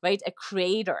author, right? A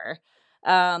creator.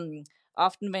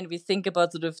 Often when we think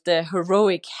about sort of the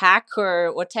heroic hacker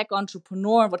or tech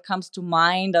entrepreneur, what comes to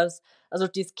mind as sort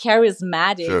of these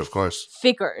charismatic Sure, of course.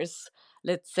 figures.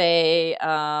 Let's say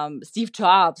Steve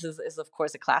Jobs is of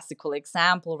course a classical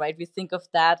example, right? We think of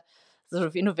that sort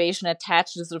of innovation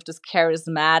attached to sort of this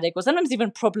charismatic or sometimes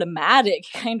even problematic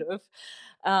kind of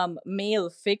male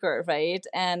figure, right?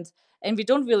 And we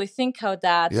don't really think how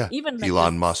that even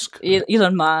Elon Musk,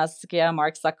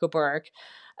 Mark Zuckerberg.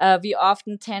 We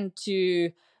often tend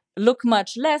to look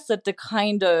much less at the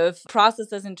kind of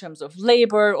processes in terms of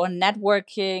labor or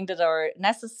networking that are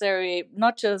necessary,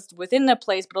 not just within a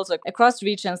place, but also across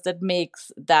regions that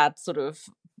makes that sort of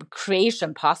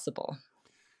creation possible.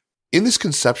 In this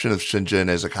conception of Shenzhen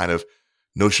as a kind of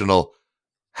notional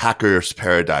hacker's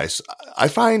paradise, I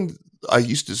find I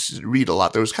used to read a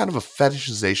lot. There was kind of a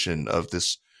fetishization of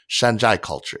this Shanzhai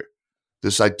culture,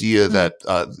 this idea that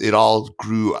it all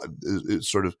grew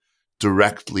sort of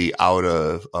directly out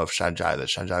of Shanzhai, that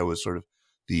Shanzhai was sort of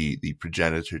the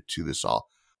progenitor to this all.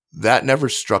 That never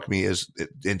struck me as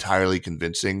entirely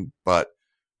convincing, but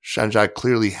Shanzhai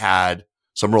clearly had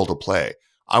some role to play.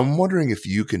 I'm wondering if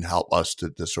you can help us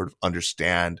to sort of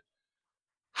understand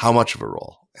how much of a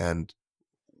role and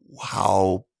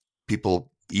how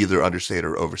people either understate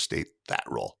or overstate that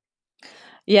role.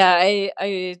 Yeah,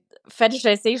 I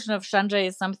fetishization of Shanzhai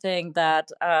is something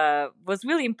that was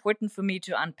really important for me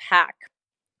to unpack.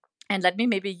 And let me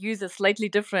maybe use a slightly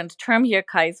different term here,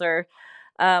 Kaiser.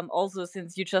 Also,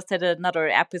 since you just had another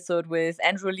episode with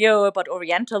Andrew Liu about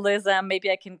Orientalism,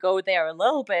 maybe I can go there a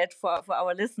little bit for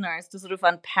our listeners to sort of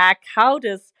unpack how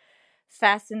this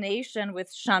fascination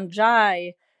with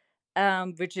Shanzhai,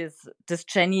 which is this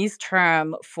Chinese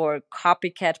term for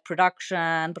copycat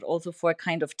production, but also for a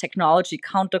kind of technology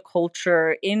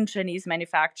counterculture in Chinese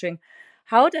manufacturing,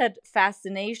 how that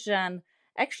fascination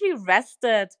actually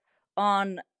rested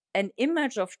on an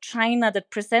image of China that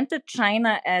presented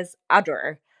China as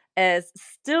other, as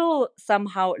still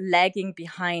somehow lagging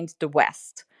behind the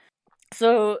West.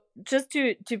 So just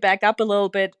to back up a little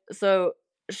bit, so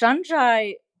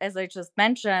Shanzhai, as I just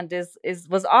mentioned,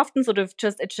 was often sort of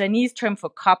just a Chinese term for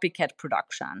copycat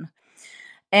production.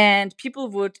 And people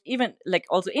would even, like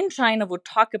also in China, would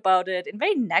talk about it in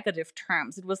very negative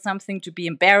terms. It was something to be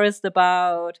embarrassed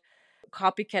about.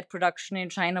 Copycat production in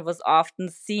China was often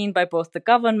seen by both the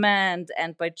government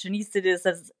and by Chinese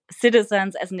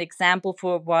citizens as an example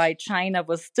for why China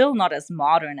was still not as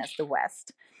modern as the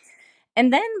West.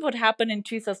 And then what happened in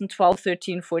 2012,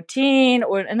 13, 14,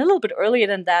 or a little bit earlier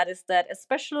than that, is that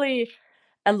especially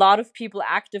a lot of people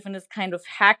active in this kind of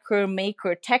hacker,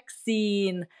 maker, tech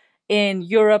scene in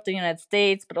Europe, the United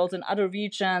States, but also in other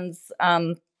regions,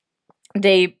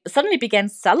 they suddenly began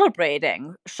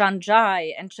celebrating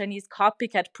Shanzhai and Chinese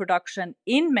copycat production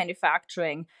in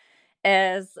manufacturing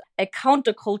as a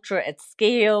counterculture at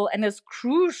scale and as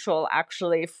crucial,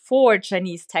 actually, for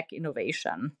Chinese tech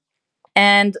innovation.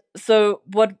 And so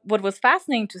what was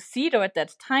fascinating to see, though, at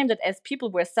that time, that as people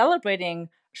were celebrating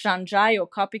Shanzhai or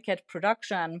copycat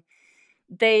production,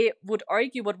 they would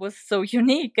argue what was so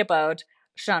unique about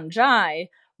Shanzhai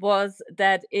was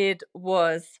that it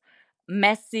was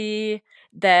messy,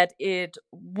 that it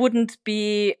wouldn't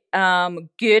be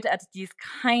good at these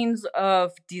kinds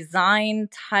of design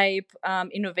type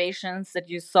innovations that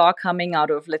you saw coming out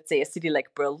of, let's say, a city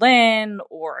like Berlin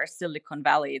or Silicon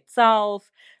Valley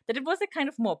itself, that it was a kind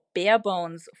of more bare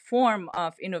bones form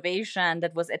of innovation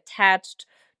that was attached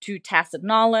to tacit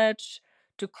knowledge,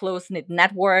 to close-knit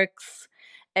networks,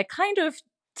 a kind of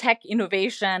tech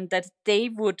innovation that they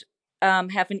would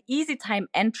have an easy time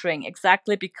entering,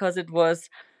 exactly because it was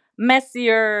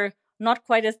messier, not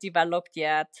quite as developed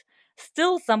yet,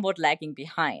 still somewhat lagging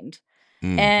behind.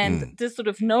 And this sort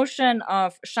of notion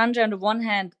of Shanzhai on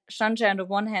the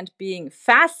one hand being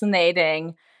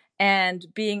fascinating and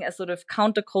being a sort of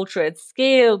counterculture at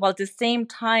scale, while at the same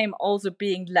time also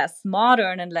being less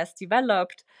modern and less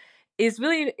developed, is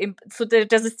really, so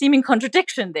there's a seeming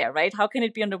contradiction there, right? How can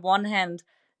it be on the one hand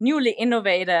newly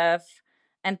innovative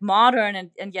and modern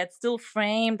and yet still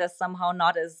framed as somehow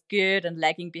not as good and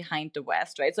lagging behind the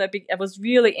West, right? So I was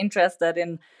really interested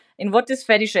in what this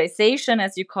fetishization,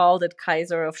 as you called it,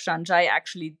 Kaiser, of Shanzhai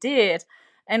actually did.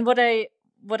 And what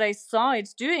I saw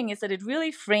it's doing is that it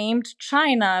really framed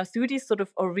China through these sort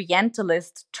of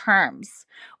Orientalist terms,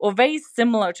 or very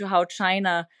similar to how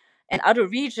China and other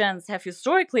regions have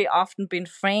historically often been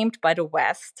framed by the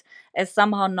West as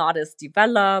somehow not as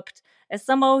developed, as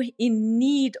somehow in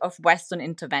need of Western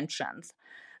interventions.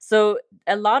 So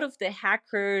a lot of the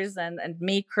hackers and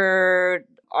maker,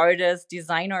 artist,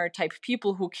 designer type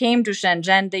people who came to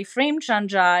Shenzhen, they framed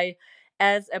Shanghai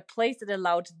as a place that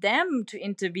allowed them to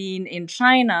intervene in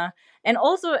China. And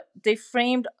also they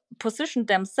positioned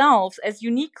themselves as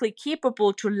uniquely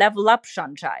capable to level up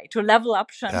Shanghai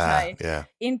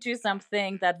into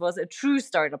something that was a true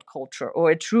startup culture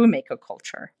or a true maker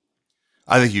culture.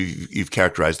 I think you've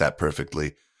characterized that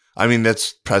perfectly. I mean,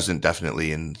 that's present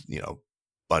definitely in,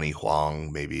 Bunny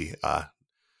Huang, maybe,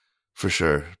 for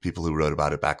sure, people who wrote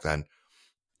about it back then.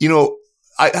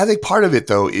 I think part of it,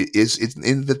 though, is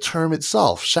in the term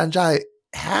itself. Shanzhai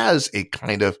has a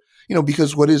kind of,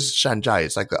 because what is Shanzhai?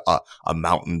 It's like a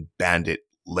mountain bandit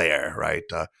lair, right?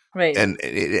 Right. And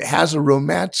it has a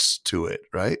romance to it,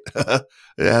 right? It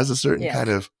has a certain kind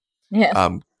of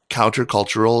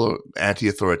countercultural,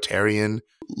 anti-authoritarian,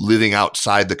 living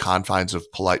outside the confines of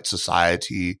polite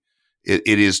society.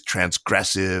 It is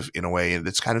transgressive in a way, and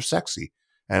it's kind of sexy.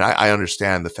 And I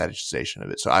understand the fetishization of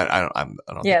it. So I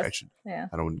don't think I should. Yeah.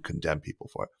 I don't want to condemn people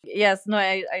for it. Yes, no,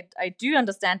 I do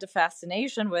understand the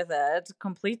fascination with it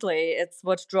completely. It's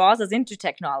what draws us into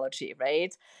technology,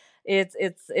 right?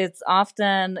 It's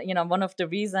often, one of the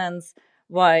reasons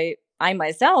why I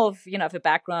myself, have a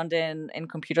background in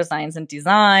computer science and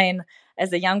design.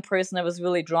 As a young person, I was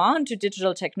really drawn to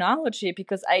digital technology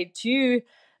because I too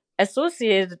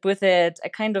associated with it a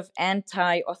kind of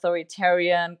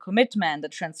anti-authoritarian commitment, a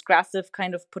transgressive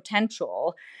kind of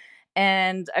potential.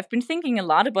 And I've been thinking a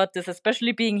lot about this,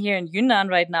 especially being here in Yunnan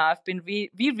right now. I've been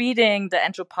rereading the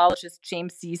anthropologist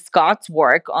James C. Scott's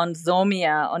work on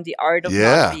Zomia, on the art of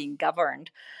not being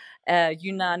governed.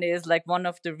 Yunnan is like one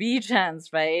of the regions,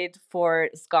 right, for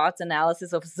Scott's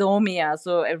analysis of Zomia,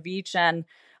 so a region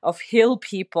of hill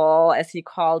people, as he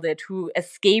called it, who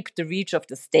escaped the reach of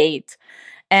the state.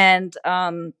 And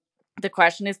the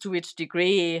question is to which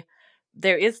degree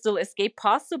there is still escape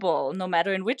possible, no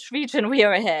matter in which region we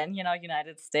are in,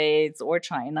 United States or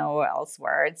China or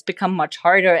elsewhere. It's become much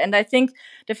harder. And I think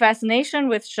the fascination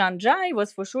with Shanzhai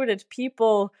was for sure that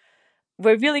people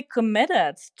were really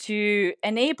committed to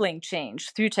enabling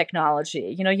change through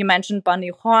technology. You mentioned Bunny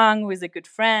Huang, who is a good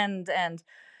friend, and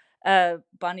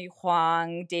Bunny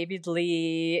Huang, David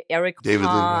Lee, Eric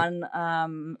Pan,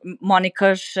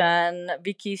 Monica Shen,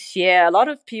 Vicky Xie, a lot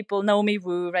of people, Naomi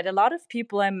Wu, right? A lot of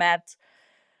people I met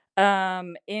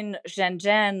in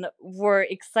Shenzhen were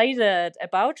excited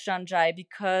about Shanzhai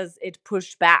because it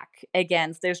pushed back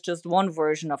against there's just one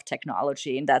version of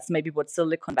technology, and that's maybe what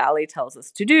Silicon Valley tells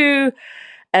us to do.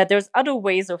 There's other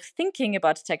ways of thinking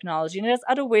about technology, and there's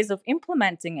other ways of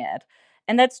implementing it.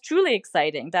 And that's truly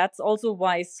exciting. That's also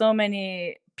why so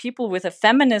many people with a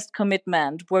feminist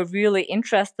commitment were really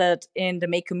interested in the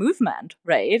maker movement,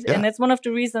 right? Yeah. And it's one of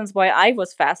the reasons why I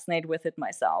was fascinated with it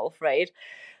myself, right?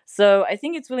 So I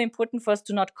think it's really important for us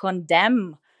to not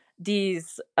condemn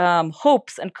these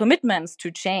hopes and commitments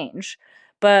to change,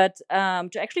 but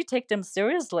to actually take them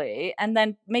seriously and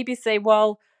then maybe say,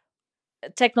 well,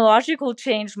 technological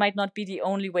change might not be the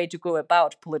only way to go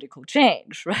about political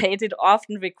change, right? It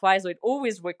often requires, or it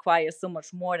always requires so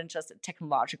much more than just a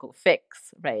technological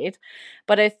fix, right?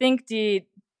 But I think the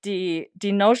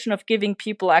notion of giving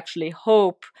people actually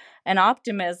hope and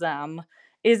optimism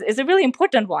is a really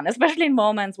important one, especially in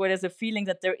moments where there's a feeling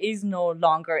that there is no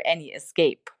longer any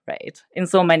escape, right? In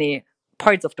so many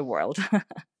parts of the world.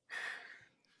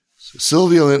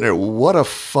 Silvia Lindtner, what a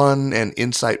fun and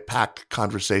insight-packed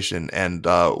conversation. And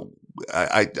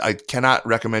I cannot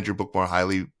recommend your book more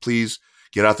highly. Please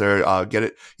get out there, get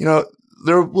it.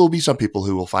 There will be some people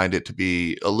who will find it to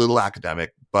be a little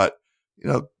academic, but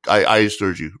I just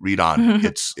urge you, read on.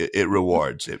 It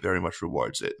rewards. It very much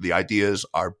rewards it. The ideas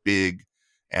are big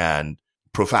and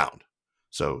profound.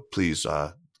 So please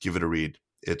give it a read.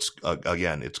 It's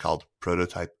again, it's called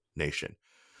Prototype Nation.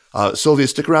 Silvia,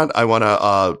 stick around. I want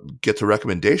to get to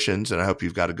recommendations, and I hope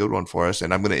you've got a good one for us.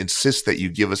 And I'm going to insist that you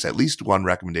give us at least one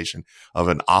recommendation of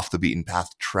an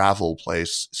off-the-beaten-path travel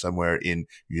place somewhere in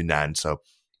Yunnan. So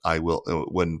I will,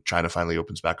 when China finally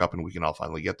opens back up and we can all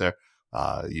finally get there,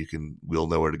 we'll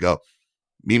know where to go.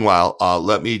 Meanwhile,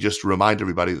 let me just remind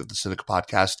everybody that the Sinica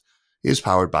podcast is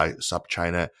powered by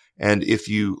SupChina. And if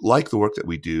you like the work that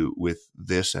we do with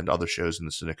this and other shows in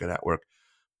the Sinica network,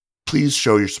 please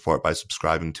show your support by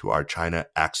subscribing to our China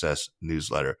Access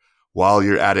newsletter. While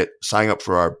you're at it, sign up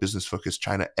for our business-focused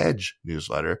China Edge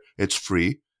newsletter. It's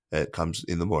free. It comes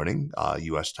in the morning,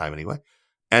 U.S. time anyway.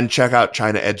 And check out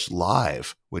China Edge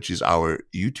Live, which is our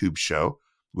YouTube show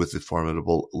with the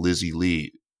formidable Lizzie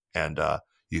Lee. And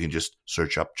you can just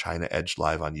search up China Edge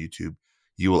Live on YouTube.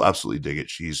 You will absolutely dig it.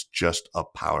 She's just a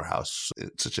powerhouse.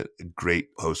 It's such a great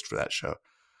host for that show.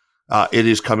 It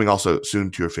is coming also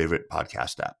soon to your favorite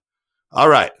podcast app. All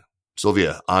right,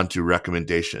 Silvia, on to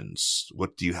recommendations.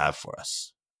 What do you have for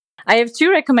us? I have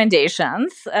two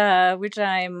recommendations, which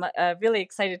I'm really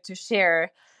excited to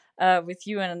share with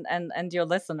you and your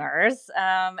listeners.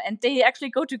 And they actually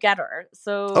go together.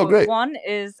 So one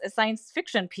is a science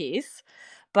fiction piece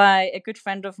by a good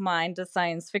friend of mine, the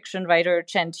science fiction writer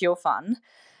Chen Qiufan.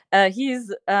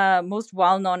 He's most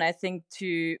well-known, I think,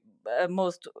 to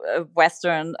most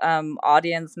Western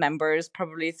audience members,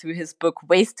 probably through his book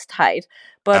Waste Tide.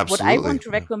 But Absolutely. What I want to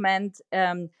recommend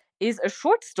is a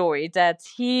short story that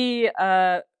he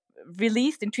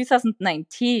released in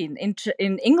 2019.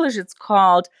 In English, it's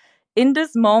called In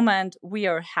This Moment, We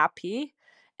Are Happy.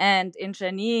 And in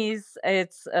Chinese,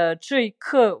 it's 这一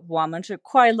刻我们是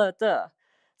快乐的.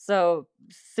 So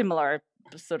similar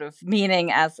sort of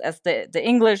meaning as the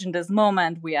English. In this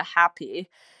moment, we are happy.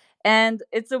 And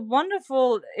it's a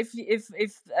wonderful, if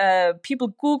people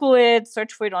Google it,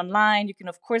 search for it online, you can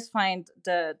of course find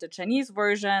the Chinese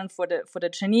version for the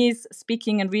Chinese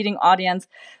speaking and reading audience.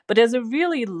 But there's a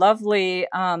really lovely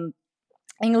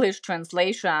English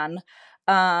translation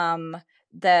that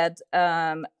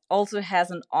also has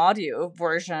an audio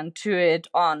version to it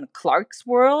on Clark's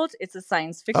World. It's a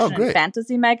science fiction and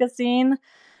fantasy magazine.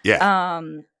 Yeah.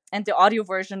 And the audio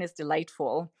version is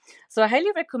delightful. So I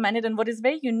highly recommend it. And what is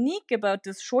very unique about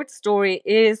this short story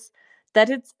is that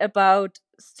it's about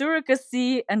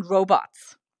surrogacy and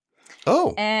robots.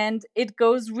 Oh. And it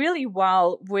goes really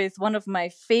well with one of my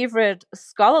favorite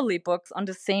scholarly books on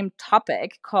the same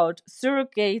topic called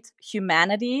Surrogate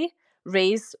Humanity,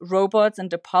 Race, Robots, and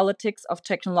the Politics of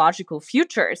Technological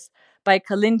Futures by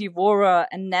Kalindi Vora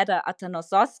and Neda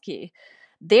Atanosovsky.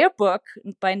 Their book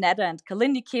by Neda and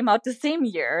Kalindi came out the same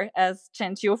year as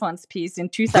Chen Qiufan's piece in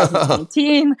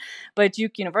 2019 by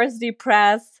Duke University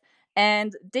Press.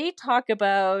 And they talk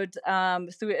about,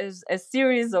 through a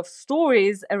series of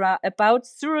stories about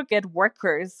surrogate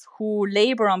workers who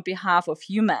labor on behalf of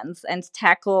humans and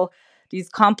tackle these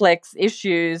complex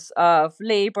issues of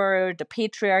labor, the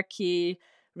patriarchy,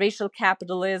 racial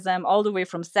capitalism, all the way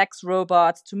from sex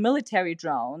robots to military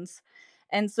drones.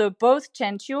 And so both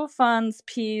Chen Qiufan's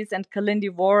piece and Kalindi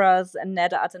Vora's and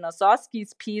Neda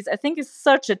Atanosovsky's piece, I think, is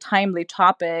such a timely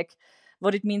topic,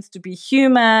 what it means to be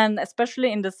human,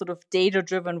 especially in this sort of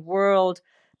data-driven world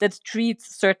that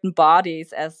treats certain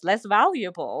bodies as less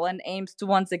valuable and aims to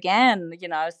once again,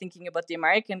 I was thinking about the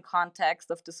American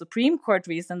context of the Supreme Court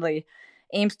recently,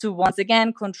 aims to once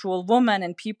again control women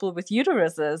and people with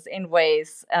uteruses in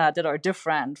ways that are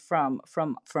different from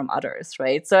others,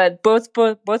 right? So both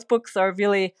books are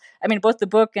really, both the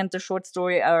book and the short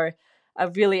story are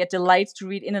really a delight to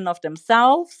read in and of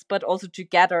themselves, but also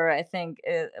together, I think,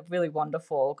 really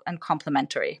wonderful and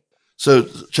complementary. So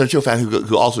Chen Qiufan,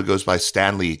 who also goes by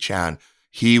Stanley Chan,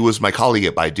 he was my colleague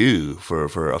at Baidu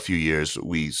for a few years.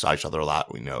 We saw each other a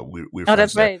lot. We're friends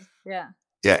that's there. right. Yeah.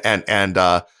 Yeah,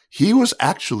 and he was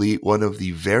actually one of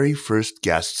the very first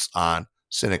guests on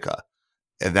Sinica,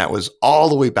 and that was all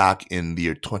the way back in the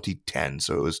year 2010.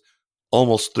 So it was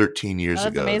almost 13 years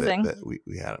ago that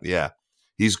we had him. Yeah,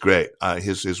 he's great.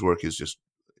 His work is just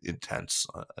intense.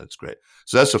 It's great.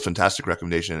 So that's a fantastic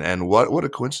recommendation. And what a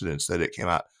coincidence that it came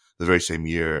out the very same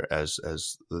year as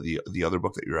the other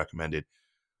book that you recommended.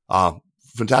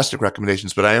 Fantastic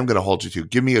recommendations, but I am going to hold you to.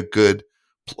 Give me a good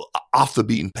off the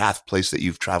beaten path place that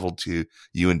you've traveled to,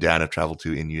 you and Dan have traveled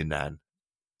to in Yunnan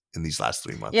in these last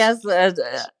 3 months. Yes,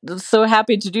 so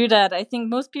happy to do that. I think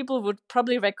most people would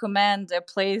probably recommend a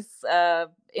place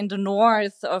in the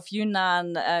north of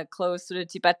Yunnan, close to the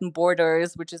Tibetan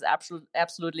borders, which is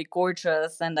absolutely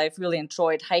gorgeous. And I've really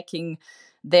enjoyed hiking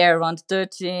there around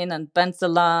Dirtin and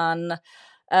Bensalan.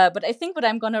 But I think what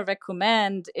I'm going to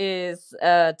recommend is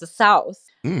the south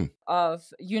of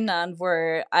Yunnan,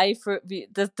 where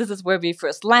this is where we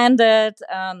first landed.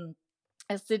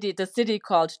 The city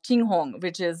called Jinghong,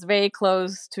 which is very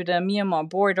close to the Myanmar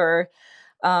border.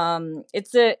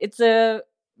 It's a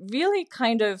really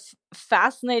kind of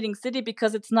fascinating city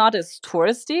because it's not as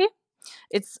touristy.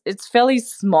 It's fairly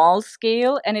small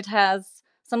scale, and it has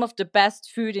some of the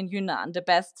best food in Yunnan, the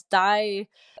best Dai,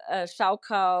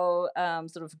 Shaokao,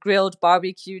 sort of grilled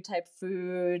barbecue type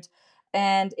food.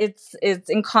 And it's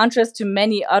in contrast to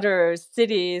many other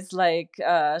cities like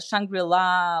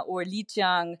Shangri-La or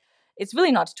Lijiang. It's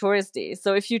really not touristy.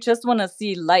 So if you just want to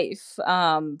see life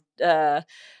and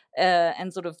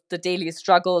sort of the daily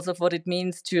struggles of what it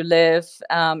means to live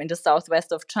in the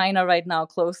southwest of China right now,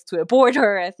 close to a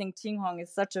border, I think Jinghong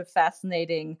is such a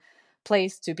fascinating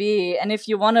place to be. And if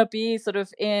you want to be sort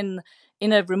of in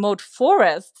a remote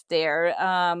forest there,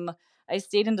 I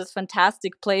stayed in this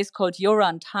fantastic place called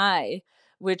Yorantai,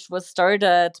 which was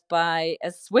started by a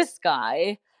Swiss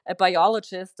guy, a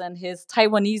biologist, and his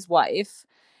Taiwanese wife.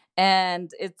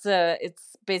 And it's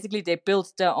basically they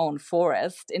built their own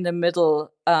forest in the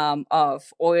middle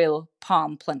of oil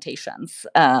palm plantations.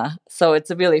 So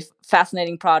it's a really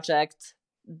fascinating project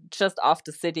just off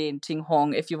the city in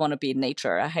Jinghong. If you want to be in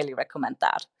nature, I highly recommend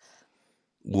that.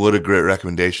 What a great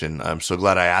recommendation. I'm so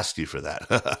glad I asked you for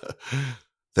that.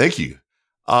 Thank you.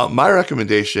 My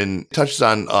recommendation touches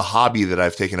on a hobby that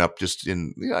I've taken up just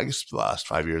in, I guess, the last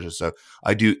 5 years or so.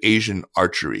 I do Asian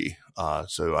archery.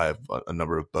 So I have a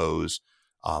number of bows.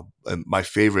 And my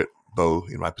favorite bow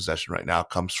in my possession right now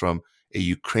comes from a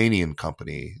Ukrainian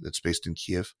company that's based in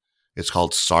Kiev. It's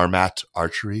called Sarmat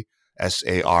Archery,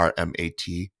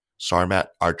 SARMAT,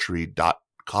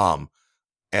 sarmatarchery.com.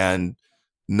 And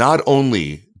not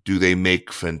only do they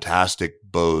make fantastic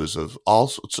bows of all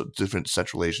sorts of different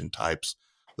Central Asian types,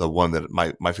 the one that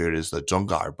my favorite is the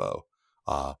Dzongar bow.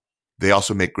 They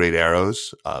also make great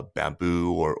arrows,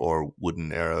 bamboo or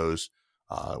wooden arrows,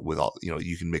 with all,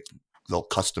 you can they'll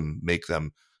custom make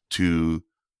them to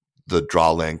the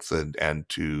draw length and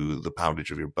to the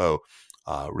poundage of your bow.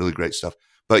 Really great stuff.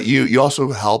 But you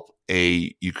also help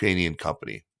a Ukrainian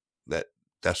company that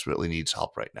desperately needs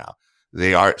help right now.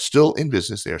 They are still in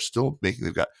business. They are still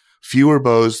they've got fewer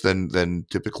bows than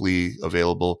typically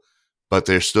available, but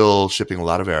they're still shipping a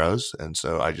lot of arrows. And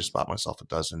so I just bought myself a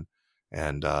dozen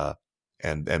and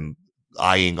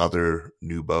eyeing other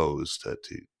new bows to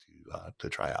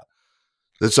try out.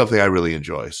 That's something I really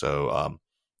enjoy. So,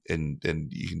 and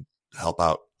you can help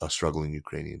out a struggling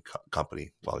Ukrainian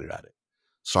company while you're at it.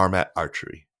 Sarmat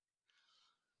Archery.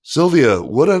 Silvia,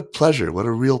 what a pleasure. What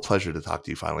a real pleasure to talk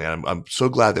to you finally. And I'm so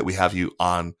glad that we have you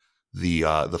on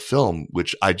the film,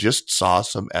 which I just saw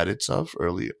some edits of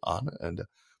early on, and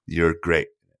you're great.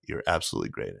 You're absolutely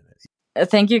great in it.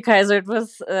 Thank you, Kaiser. It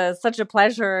was such a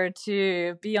pleasure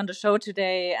to be on the show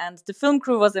today, and the film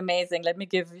crew was amazing. Let me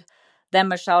give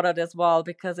them a shout out as well,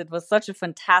 because it was such a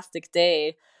fantastic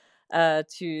day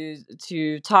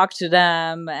to talk to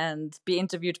them and be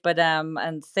interviewed by them,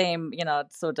 and same,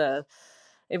 so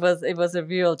it was a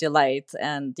real delight,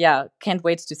 and can't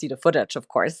wait to see the footage, of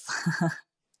course.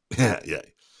 Yeah.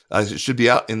 It should be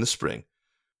out in the spring.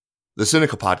 The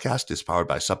Sinica podcast is powered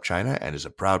by SupChina and is a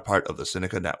proud part of the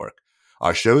Sinica Network.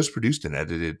 Our show is produced and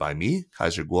edited by me,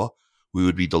 Kaiser Guo. We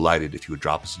would be delighted if you would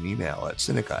drop us an email at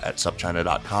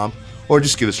sinica@supchina.com, or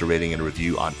just give us a rating and a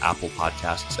review on Apple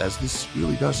Podcasts, as this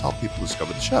really does help people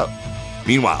discover the show.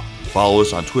 Meanwhile, follow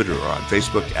us on Twitter or on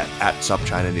Facebook at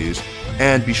SupChina News,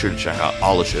 and be sure to check out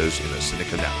all the shows in the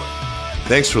Sinica Network.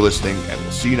 Thanks for listening, and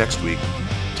we'll see you next week.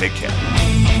 Take care.